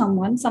meet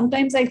someone,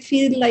 sometimes I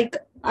feel like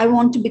I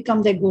want to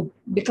become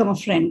a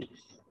friend.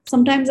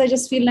 Sometimes I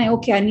just feel like,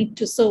 okay, I need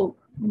to. So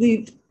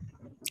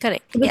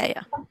correct.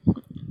 Yeah.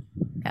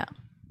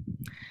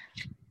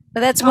 But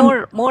that's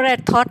more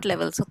at thought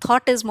level. So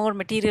thought is more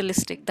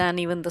materialistic than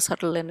even the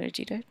subtle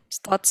energy, right?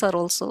 Thoughts are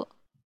also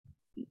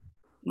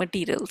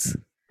materials.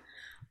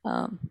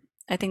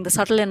 I think the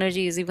subtle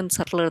energy is even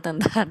subtler than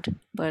that.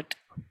 But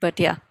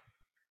yeah.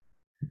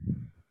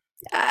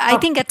 I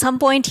think at some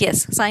point,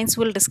 yes, science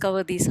will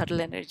discover these subtle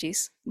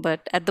energies.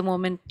 But at the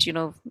moment,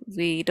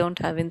 we don't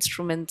have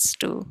instruments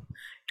to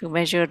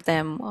measure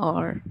them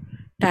or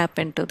tap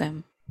into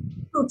them.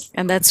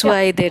 And that's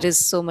why there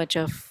is so much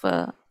of,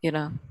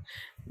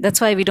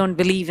 that's why we don't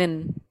believe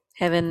in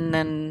heaven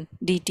and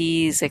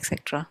deities,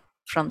 etc.,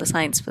 from the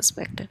science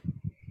perspective.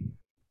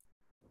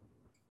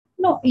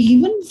 No,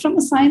 even from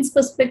a science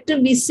perspective,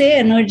 we say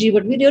energy,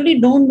 but we really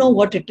don't know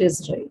what it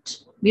is, right?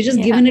 We just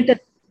given it,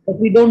 but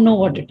we don't know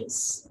what it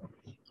is.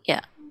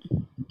 Yeah,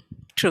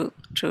 true.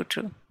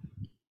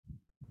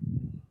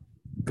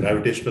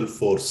 Gravitational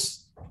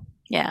force.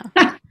 Yeah.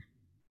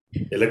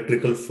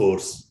 Electrical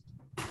force.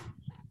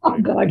 Oh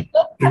God.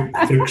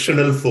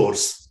 Frictional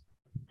force.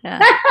 Yeah.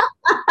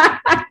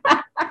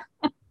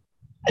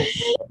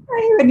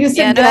 When you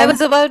said I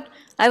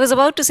was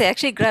about to say,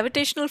 actually,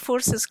 gravitational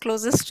force is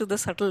closest to the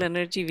subtle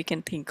energy we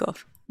can think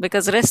of,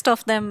 because the rest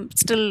of them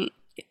still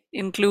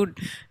include,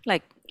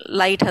 like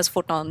light has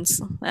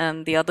photons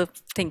and the other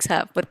things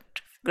have, but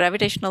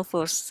gravitational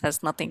force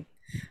has nothing.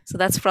 So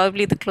that's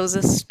probably the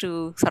closest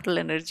to subtle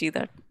energy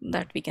that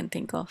we can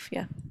think of.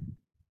 Yeah.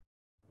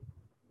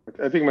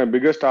 I think my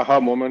biggest aha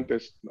moment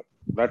is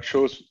that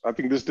shows, I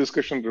think this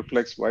discussion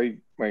reflects why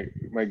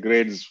my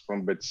grades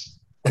from BITS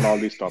on all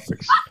these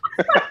topics.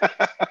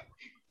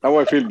 Now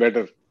I feel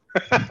better.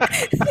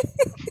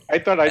 I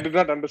thought I did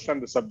not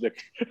understand the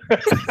subject.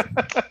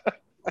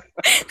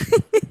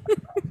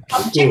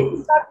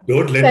 So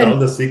don't let all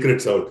the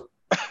secrets out.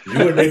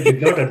 You and I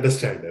did not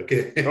understand.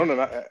 Okay.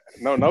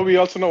 No. Now we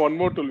also know one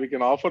more tool. We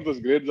can offer those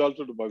grades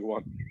also to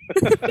Bhagwan.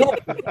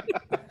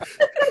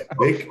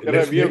 We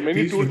have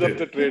many tools up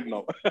the trade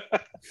now.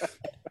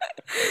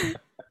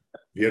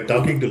 We are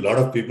talking to a lot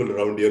of people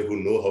around here who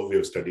know how we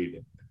have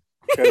studied.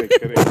 Correct.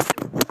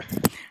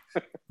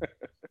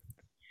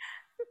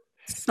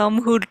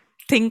 Some who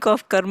think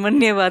of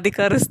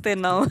Karmanyavadikaraste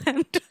now,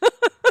 and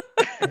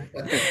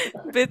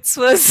BITS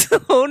was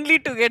only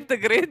to get the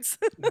grades.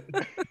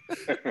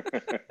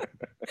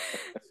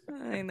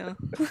 I know.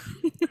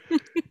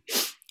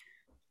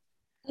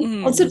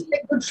 Also to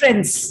make good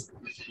friends.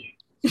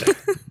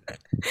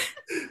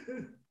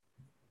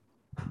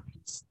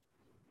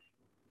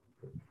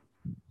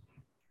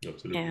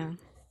 Absolutely.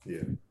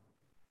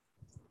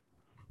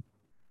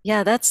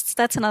 Yeah,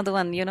 that's another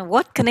one.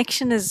 What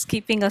connection is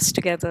keeping us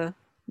together?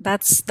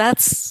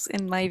 That's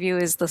in my view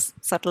is the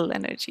subtle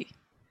energy.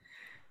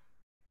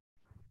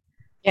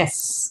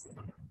 Yes.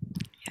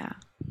 Yeah.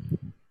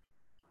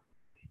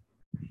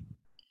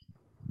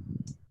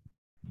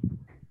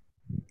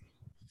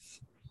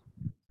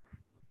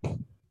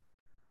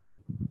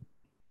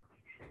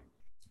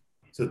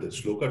 So the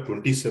Shloka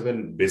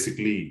 27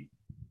 basically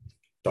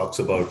talks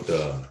about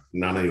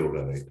Jnana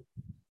Yoga, right?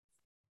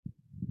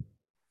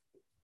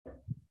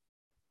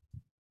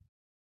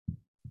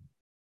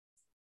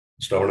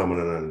 Shravana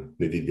Manana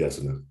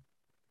Nididhyasana.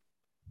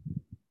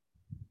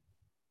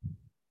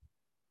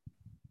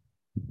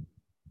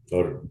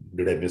 Or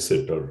did I miss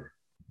it? Or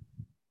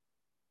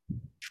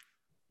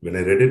when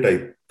I read it,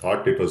 I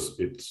thought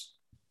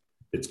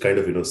it's kind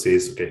of,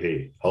 says, okay,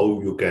 hey,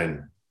 how you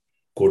can,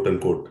 quote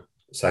unquote,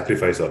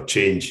 sacrifice or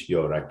change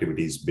your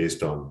activities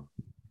based on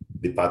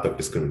the path of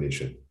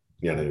discrimination,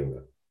 Jnana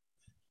Yoga.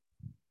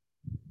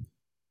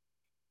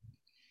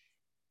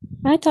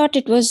 I thought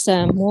it was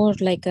more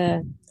like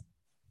a,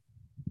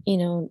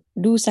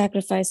 do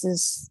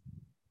sacrifices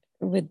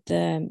with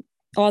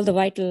all the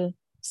vital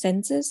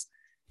senses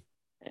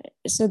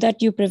so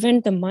that you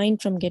prevent the mind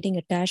from getting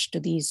attached to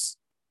these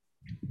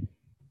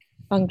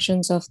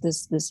functions of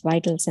this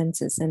vital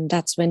senses. And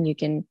that's when you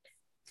can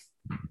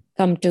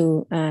come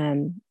to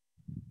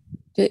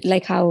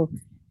like how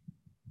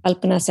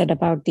Alpana said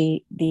about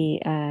the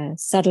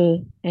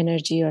subtle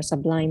energy or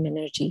sublime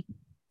energy,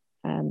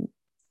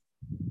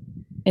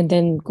 and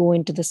then go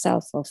into the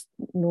self of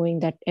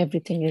knowing that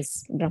everything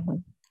is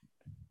Brahman.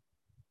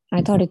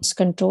 I thought it's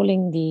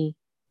controlling the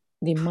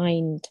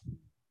mind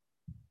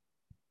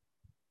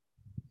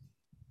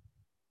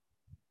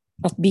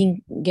of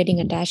getting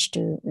attached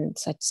to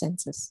such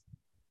senses.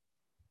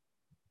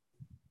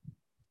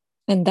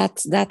 And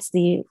that's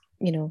the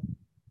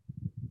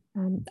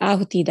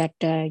ahuti that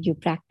you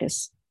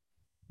practice.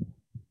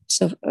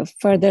 So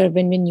further,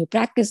 when you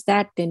practice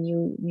that, then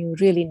you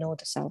really know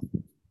the self.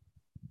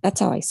 That's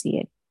how I see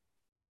it.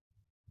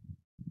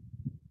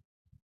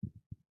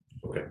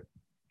 Okay,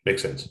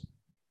 makes sense.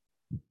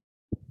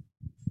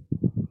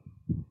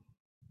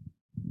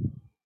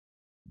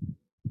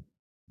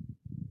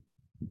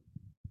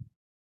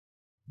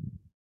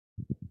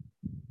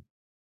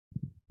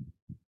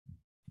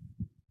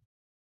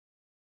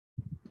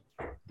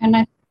 And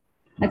I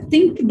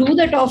think to do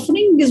that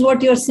offering is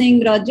what you're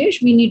saying,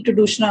 Rajesh. We need to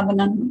do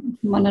Shravana,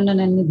 Manana,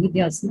 and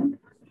Nididhyasana.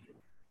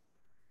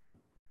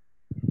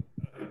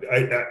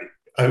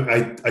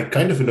 I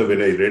kind of,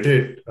 when I read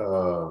it,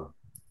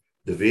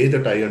 the way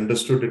that I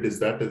understood it is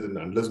that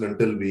unless and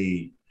until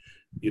we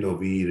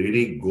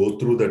really go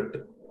through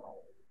that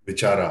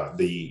vichara,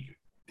 the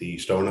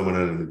Shravana,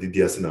 Manana, and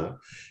Nididhyasana,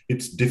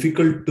 it's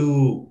difficult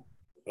to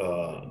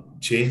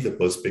change the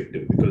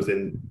perspective, because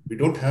then we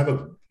don't have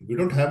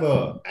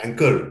a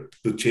anchor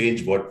to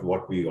change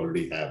what we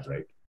already have,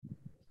 right?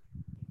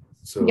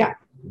 So yeah,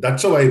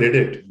 that's how I read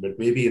it. But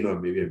maybe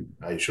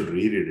I should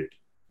reread it.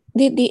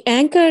 The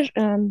anchor,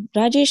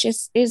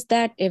 Rajesh, is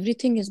that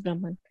everything is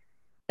Brahman.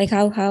 Like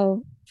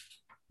how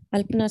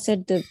Alpana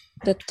said, the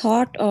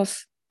thought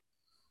of,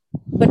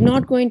 but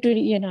not going to,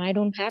 I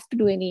don't have to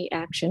do any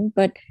action,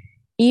 but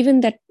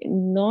even that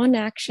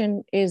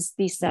non-action is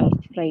the self,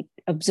 right?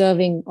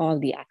 Observing all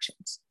the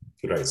actions.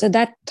 Right. So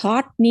that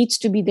thought needs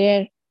to be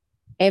there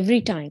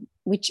every time,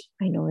 which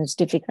I know is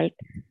difficult.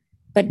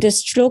 But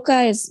this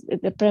shloka is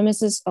the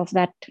premises of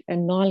that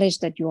knowledge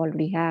that you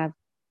already have,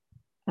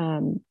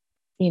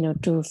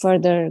 to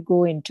further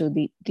go into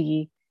the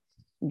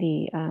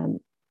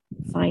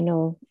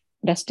final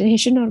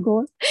destination or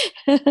goal.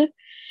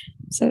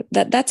 So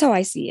that's how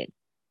I see it.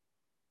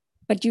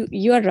 But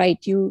you are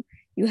right. You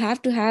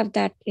have to have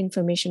that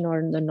information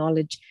or the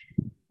knowledge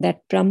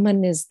that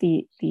Brahman is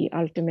the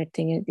ultimate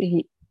thing.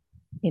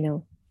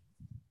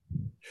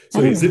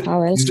 So is it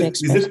how else to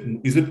express?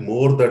 Is it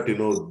more that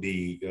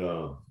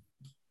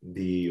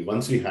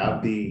once you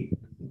have the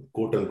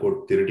quote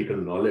unquote theoretical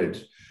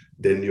knowledge,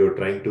 then you're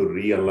trying to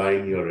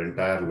realign your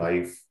entire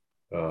life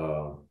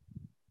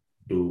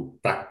to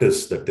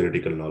practice that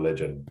theoretical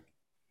knowledge. And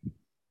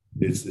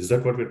is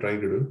that what we're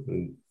trying to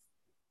do?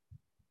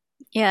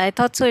 Yeah, I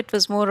thought so. It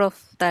was more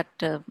of that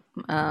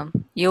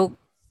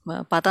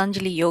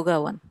Patanjali yoga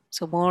one.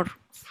 So more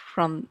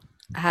from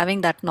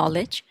having that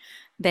knowledge,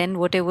 then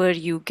whatever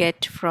you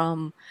get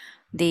from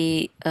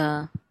the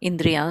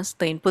indriyas,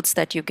 the inputs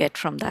that you get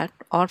from that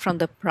or from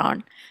the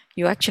pran,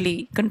 you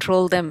actually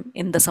control them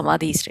in the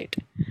samadhi state.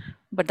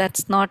 But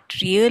that's not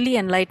really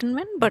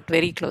enlightenment, but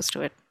very close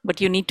to it. But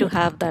you need to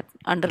have that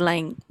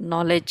underlying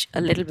knowledge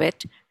a little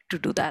bit to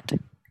do that.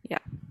 Yeah.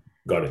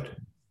 Got it.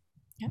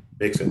 Yeah.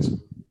 Makes sense.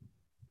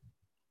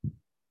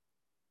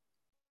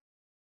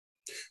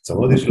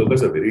 Some of these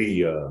shlokas are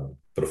very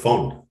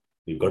profound.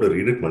 You've got to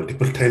read it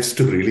multiple times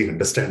to really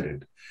understand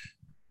it.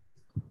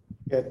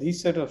 Yeah,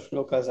 these set of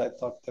shlokas, I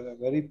thought they were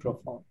very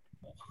profound.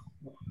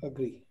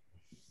 Agree.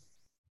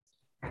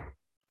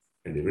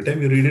 And every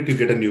time you read it, you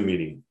get a new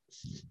meaning.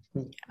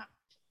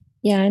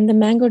 Yeah, and the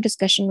mango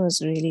discussion was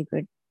really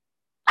good.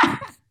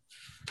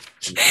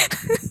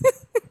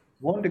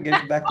 Want to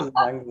get back to the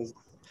mangoes.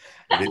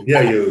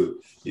 Vidya,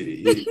 you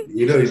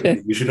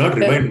should not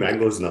remind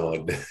mangoes now.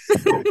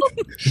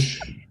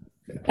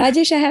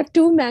 Rajesh, I have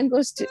 2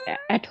 mangoes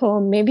at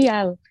home. Maybe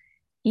I'll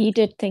eat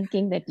it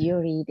thinking that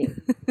you're eating.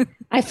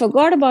 I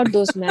forgot about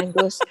those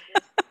mangoes,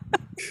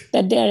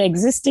 that they are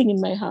existing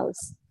in my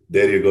house.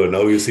 There you go.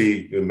 Now you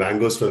see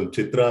mangoes from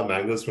Chitra,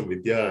 mangoes from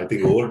Vidya. I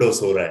think overdose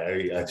ho raha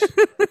hai aaj.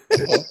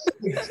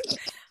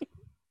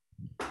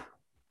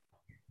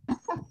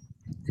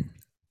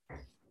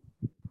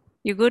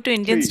 You go to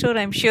Indian store,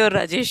 I'm sure,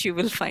 Rajesh, you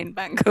will find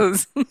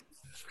mangoes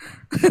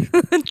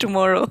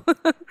tomorrow.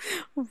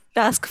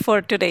 Task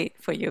for today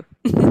for you.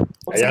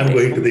 I am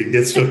going to the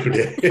Indian store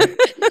today.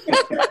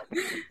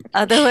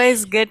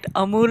 Otherwise, get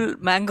Amul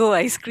mango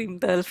ice cream,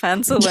 the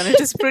Alfonso one.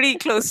 It is pretty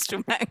close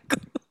to mango.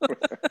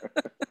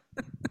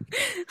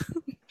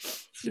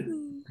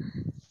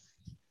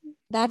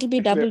 That'll be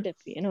double dip,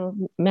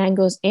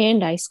 mangoes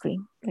and ice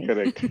cream. Right?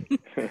 Correct.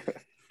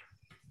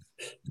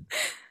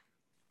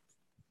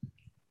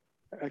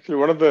 Actually,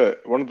 one of the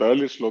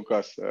early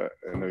shlokas, a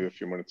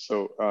few minutes.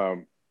 So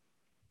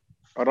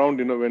around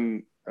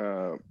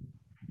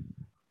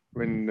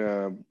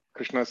when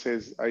Krishna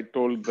says, "I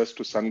told this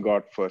to sun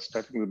god first,"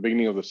 I think the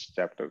beginning of this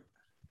chapter.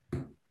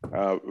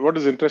 What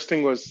is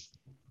interesting was,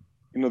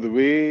 the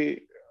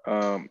way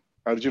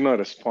Arjuna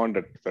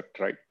responded to that,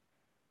 right?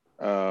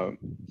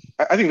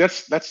 I think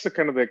that's the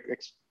kind of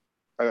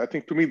I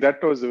think to me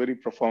that was a very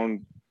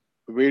profound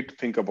way to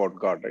think about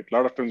God, right? A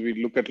lot of times we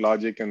look at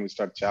logic and we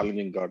start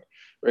challenging God.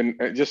 When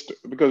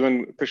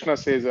Krishna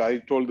says, "I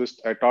taught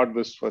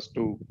this first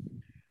to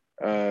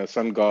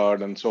sun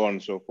god," and so on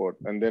and so forth,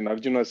 and then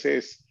Arjuna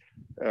says,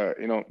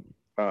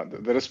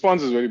 the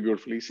response is very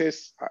beautiful. He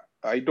says,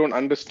 "I don't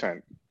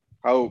understand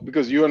how,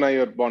 because you and I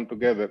are born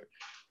together.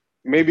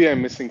 Maybe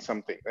I'm missing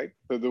something," right?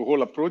 So the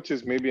whole approach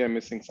is, maybe I'm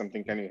missing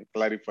something. Can you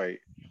clarify?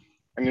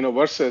 And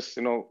versus,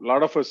 a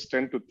lot of us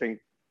tend to think,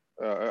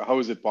 how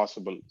is it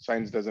possible?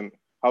 Science doesn't.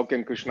 How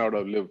can Krishna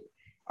have lived?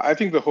 I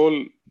think the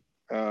whole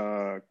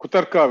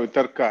kutarka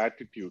vitarka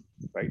attitude,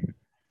 right,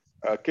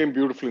 came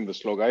beautifully in the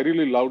sloka. I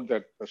really loved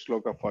that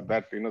sloka for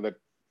that. That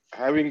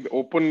having the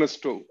openness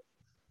to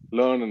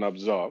learn and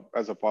absorb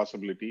as a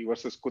possibility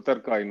versus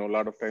kutarka. A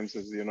lot of times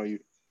is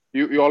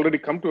you already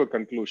come to a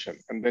conclusion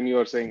and then you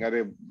are saying,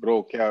 "Arey bro,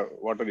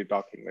 what are you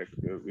talking? Right?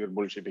 You're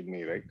bullshitting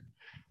me, right?"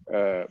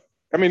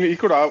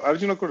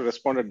 Arjuna could have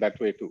responded that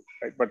way too,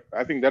 right? But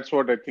I think that's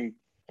what I think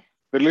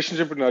the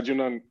relationship between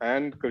Arjuna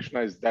and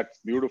Krishna is that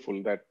beautiful,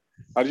 that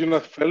Arjuna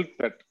felt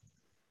that,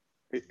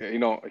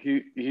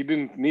 he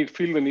didn't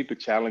feel the need to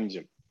challenge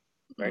him,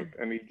 right?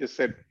 And he just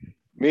said,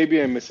 "Maybe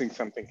I'm missing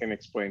something. Can you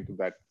explain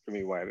to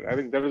me why?" I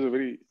think that was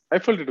I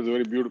felt it was a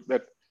very beautiful,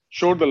 that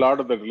showed a lot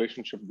of the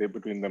relationship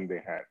between them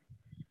they had.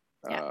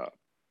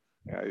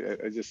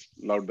 I just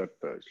loved that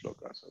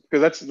shloka.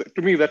 Because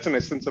to me, that's an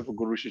essence of a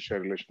guru-shishya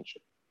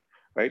relationship,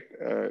 right?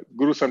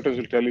 Guru sometimes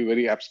will tell you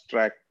very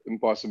abstract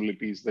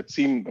impossibilities that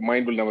seem the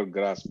mind will never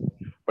grasp.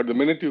 But the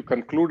minute you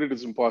conclude it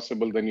is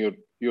impossible, then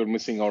you're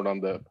missing out on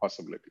the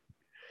possibility.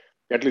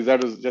 At least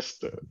that was just,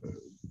 I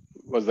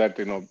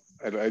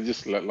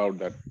just loved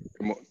that,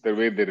 the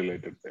way they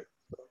related there.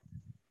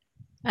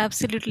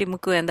 Absolutely,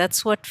 Mukku. And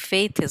that's what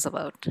faith is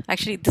about.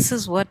 Actually, this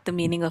is what the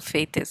meaning of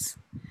faith is.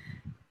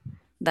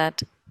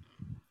 That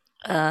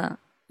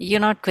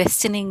you're not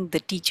questioning the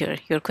teacher,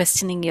 you're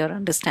questioning your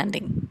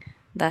understanding.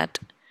 That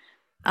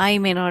I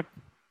may not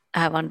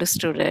have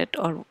understood it,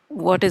 or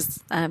what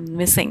is I'm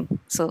missing.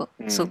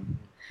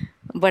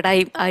 But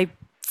I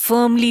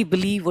firmly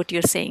believe what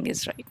you're saying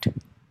is right.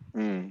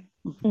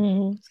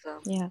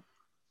 Yeah.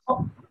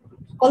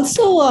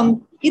 Also,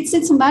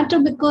 it's a matter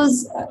because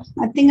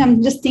I think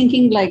I'm just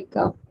thinking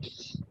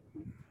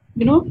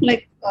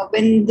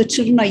when the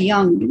children are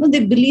young,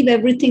 they believe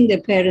everything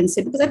their parents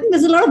say, because I think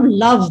there's a lot of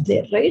love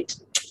there, right?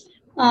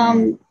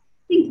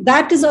 think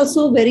that is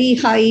also very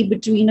high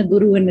between a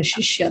guru and a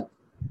shishya.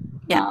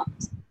 Yeah.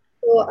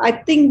 So I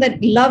think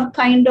that love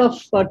kind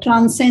of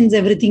transcends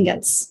everything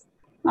else.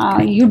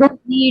 You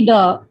don't need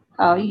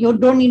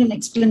an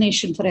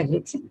explanation for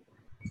everything.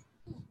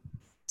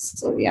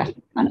 So yeah.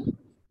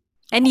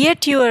 And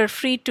yet you are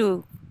free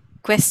to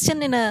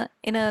question in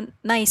a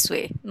nice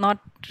way, not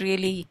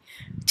really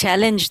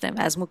challenge them,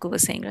 as Mukku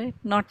was saying, right?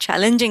 Not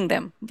challenging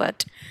them,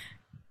 but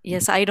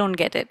yes, I don't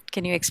get it.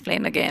 Can you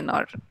explain again,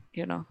 or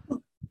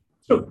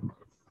True.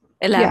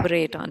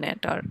 elaborate on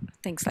it, or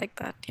things like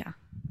that? Yeah.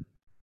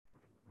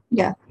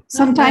 Yeah.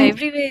 Sometimes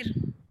everywhere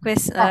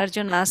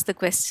Arjun asks the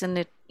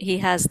question, he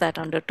has that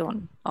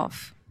undertone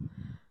of,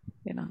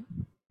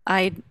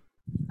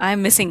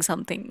 I'm missing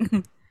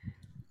something.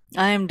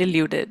 I am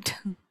deluded.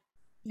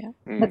 Yeah.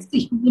 That's the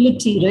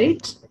humility,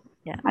 right?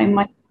 Yeah. I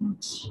might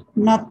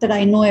not that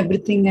I know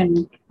everything,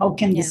 and how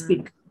can they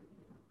speak?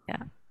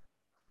 Yeah.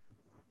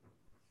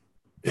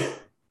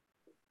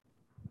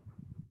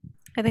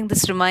 I think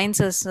this reminds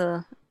us,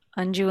 Anju,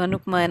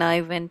 Anupma and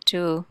I went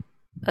to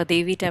a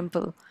Devi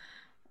temple,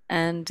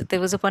 and there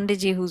was a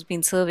Panditji who's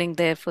been serving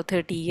there for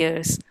 30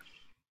 years.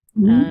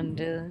 And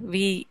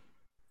we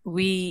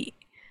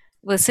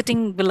were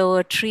sitting below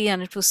a tree,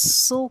 and it was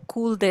so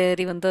cool there.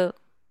 Even the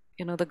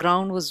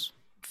ground was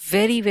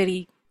very,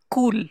 very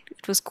cool.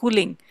 It was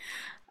cooling.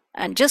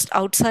 And just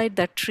outside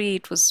that tree,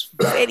 it was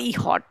very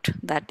hot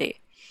that day.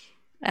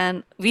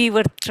 And we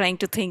were trying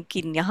to think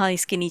कि यहाँ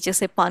इसके नीचे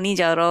से पानी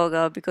जा रहा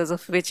होगा, because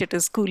of which it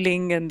is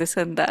cooling and this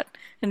and that.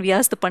 And we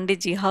asked the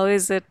Panditji, how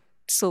is it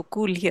so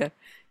cool here?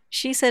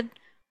 She said,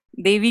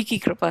 Devi ki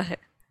kripa hai.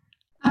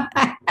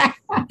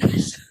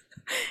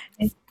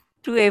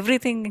 To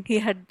everything, he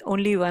had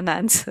only one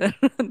answer.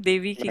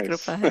 Devi ki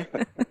kripa hai.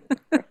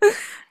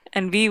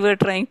 And we were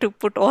trying to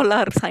put all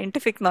our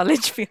scientific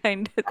knowledge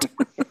behind it.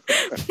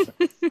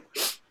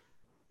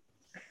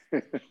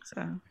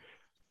 So.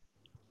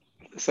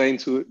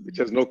 Science which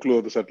has no clue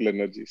of the subtle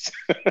energies.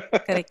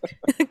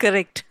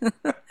 Correct.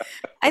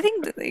 I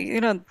think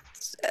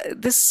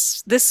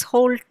this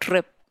whole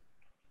trip,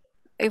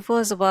 it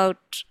was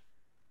about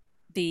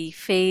the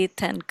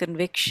faith and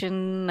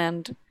conviction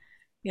and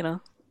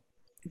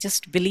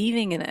just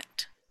believing in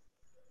it,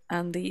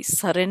 and the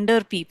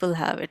surrender people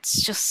have.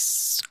 It's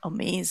just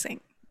amazing.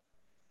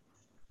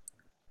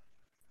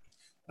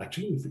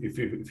 Actually,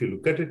 if you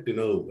look at it,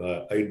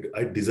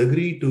 I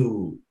disagree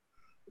to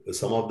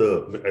some of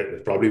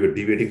the, probably we're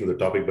deviating from the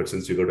topic, but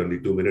since you got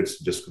only 2 minutes,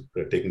 just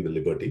taking the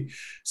liberty.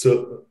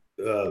 So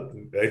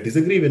I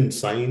disagree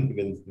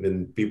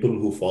when people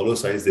who follow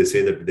science, they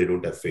say that they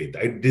don't have faith.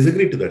 I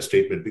disagree to that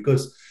statement,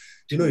 because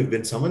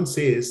when someone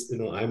says,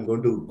 I'm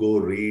going to go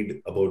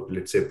read about,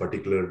 let's say, a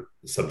particular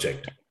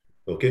subject,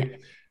 okay,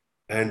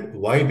 and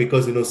why?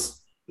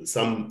 Because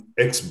some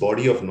X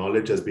body of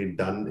knowledge has been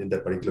done in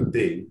that particular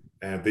thing,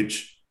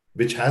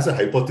 which has a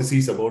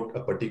hypothesis about a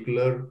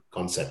particular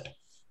concept,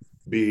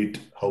 be it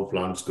how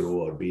plants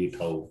grow, or be it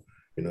how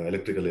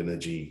electrical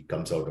energy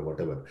comes out, or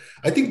whatever.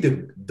 I think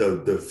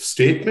the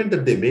statement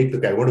that they make,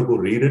 that I want to go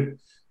read it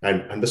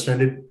and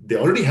understand it, they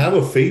already have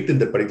a faith in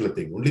that particular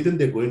thing. Only then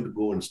they're going to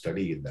go and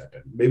study in that,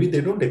 and maybe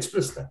they don't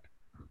express that.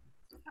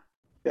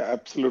 Yeah,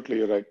 absolutely,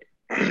 you're right.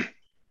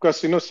 Because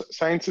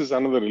science is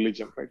another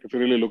religion, right? If you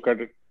really look at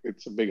it,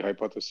 it's a big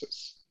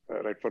hypothesis,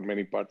 right? For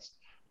many parts,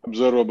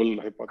 observable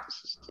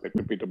hypothesis, like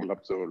repeatable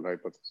observable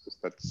hypothesis.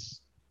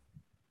 That's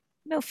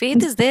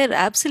faith is there,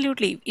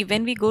 absolutely.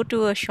 When we go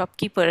to a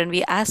shopkeeper and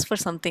we ask for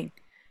something,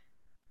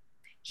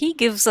 he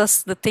gives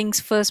us the things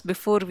first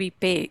before we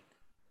pay,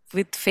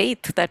 with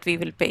faith that we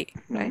will pay,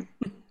 right?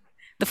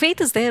 The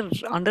faith is there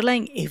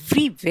underlying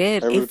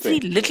everywhere, every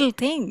little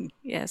thing.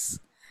 Yes.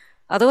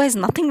 Otherwise,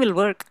 nothing will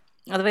work.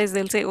 Otherwise,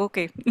 they'll say,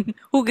 okay,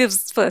 who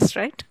gives first,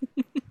 right?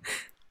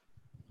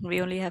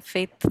 We only have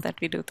faith that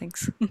we do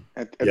things.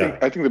 I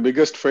think the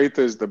biggest faith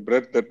is the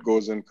breath that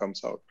goes in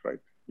comes out, right?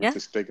 Yeah.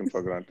 It's taken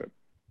for granted.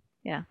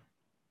 Yeah.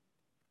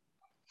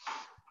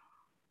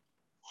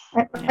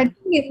 I think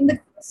in the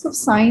case of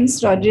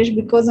science, Rajesh,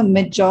 because a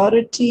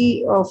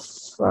majority of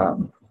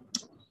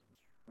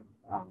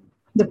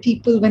the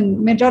people,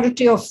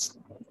 majority of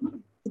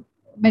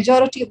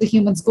the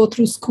humans go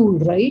through school,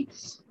 right?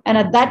 And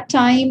at that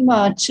time,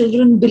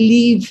 children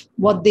believe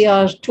what they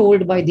are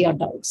told by the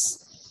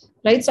adults,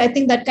 right? So I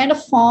think that kind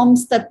of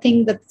forms that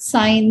thing that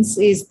science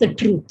is the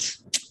truth.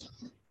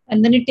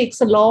 And then it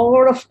takes a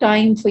lot of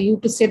time for you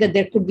to say that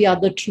there could be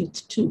other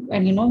truth too.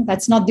 And,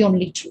 that's not the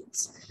only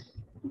truth.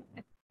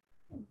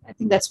 I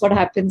think that's what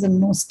happens in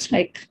most,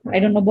 I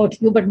don't know about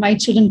you, but my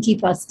children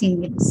keep asking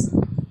me this.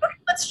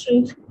 That's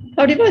true.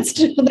 How do you know it's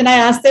true? Then I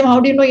ask them,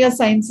 how do you know your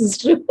science is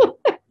true?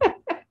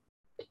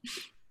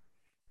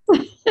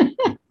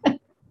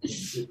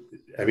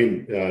 I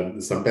mean,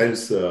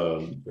 sometimes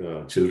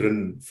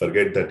children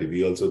forget that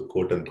we also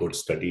quote unquote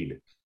studied.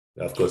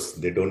 Of course,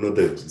 they don't know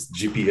the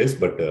GPS,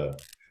 but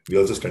we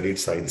also studied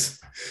science.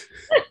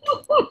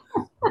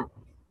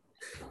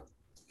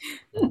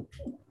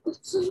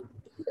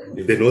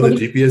 If they know the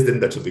GPS, then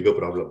that's a bigger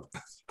problem.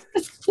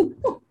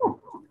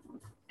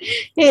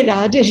 Hey,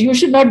 Rajesh, you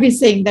should not be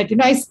saying that.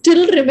 I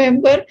still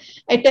remember,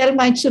 I tell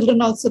my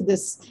children also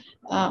this.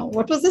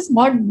 What was this?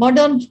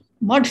 Modern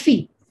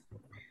Modfee.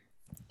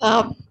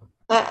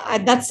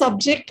 That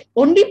subject,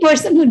 only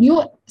person who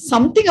knew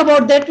something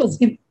about that was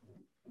him.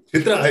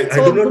 Chitra,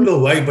 I do not know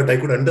why, but I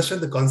could understand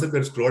the concept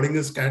that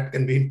Schrodinger's cat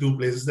can be in two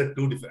places at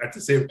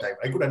the same time.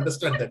 I could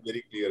understand that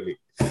very clearly.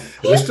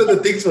 The rest of the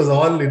things was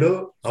all,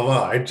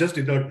 Hava. I just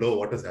did not know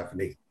what was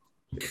happening.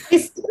 I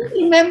still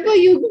remember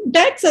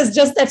that says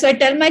just that. So I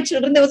tell my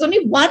children there was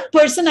only one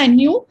person I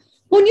knew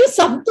who knew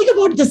something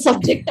about the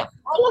subject.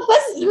 All of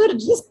us were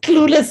just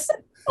clueless.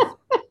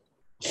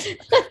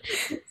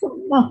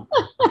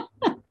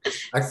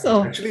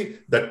 Actually,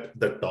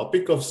 the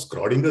topic of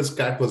Schrodinger's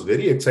cat was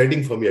very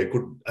exciting for me. I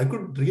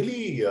could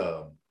really,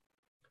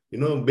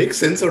 make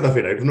sense out of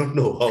it. I do not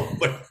know how,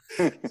 but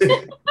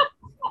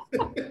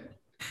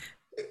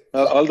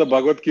all the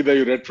Bhagavad Gita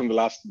you read from the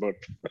last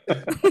birth.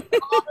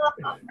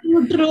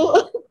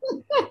 True.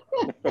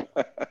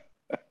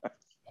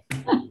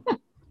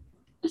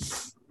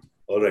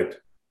 All right.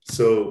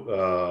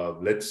 So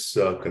let's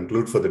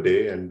conclude for the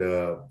day. And,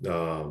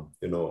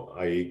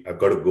 I've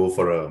got to go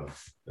for a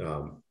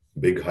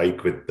big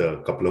hike with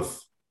a couple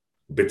of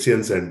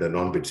Bitsians and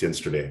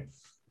non-Bitsians today.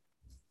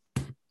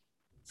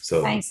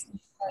 So, Nice.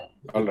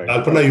 All right.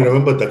 Alpana, you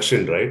remember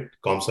Dakshin, right?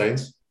 Com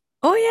Science?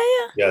 Oh,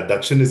 yeah. Yeah,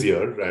 Dakshin is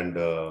here. And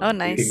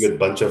nice. meeting with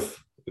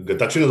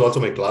Dakshin is also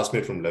my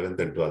classmate from 11th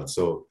and 12th.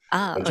 So,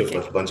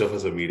 bunch of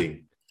us are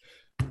meeting.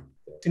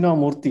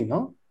 Krishnamurthy,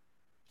 no?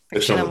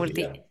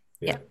 Krishnamurthy.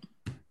 Yeah.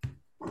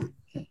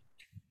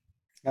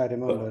 I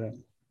remember.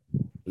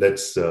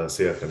 Let's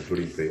say a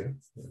concluding prayer.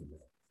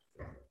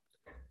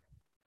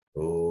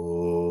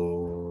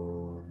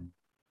 Om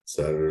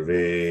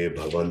Sarve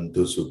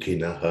Bhavantu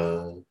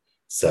Sukhinah,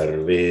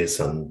 Sarve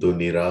Santu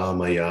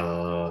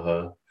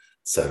Niramayah,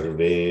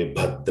 Sarve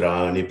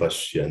Bhadrani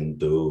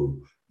Pashyantu,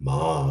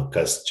 Ma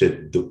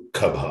Kaschid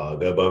Dukkha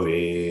Bhaga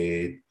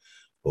Bhavet.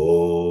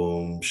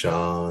 Om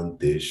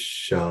Shanti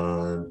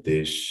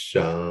Shanti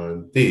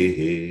Shanti.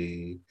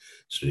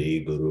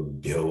 Shri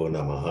Gurubhyo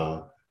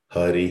Namaha.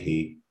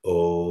 Harihi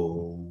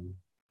Om.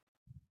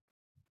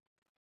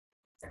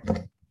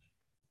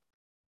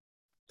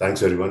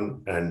 Thanks,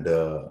 everyone. And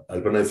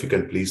Alpana, if you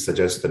can please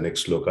suggest the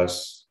next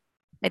slokas.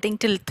 I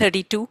think till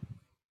 32.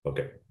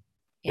 Okay.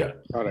 Yeah.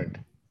 All right.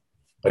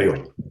 Hari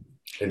Om.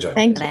 Enjoy.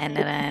 Thank you.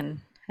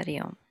 Naran. Hari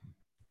Om.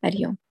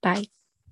 Hari Om. Bye.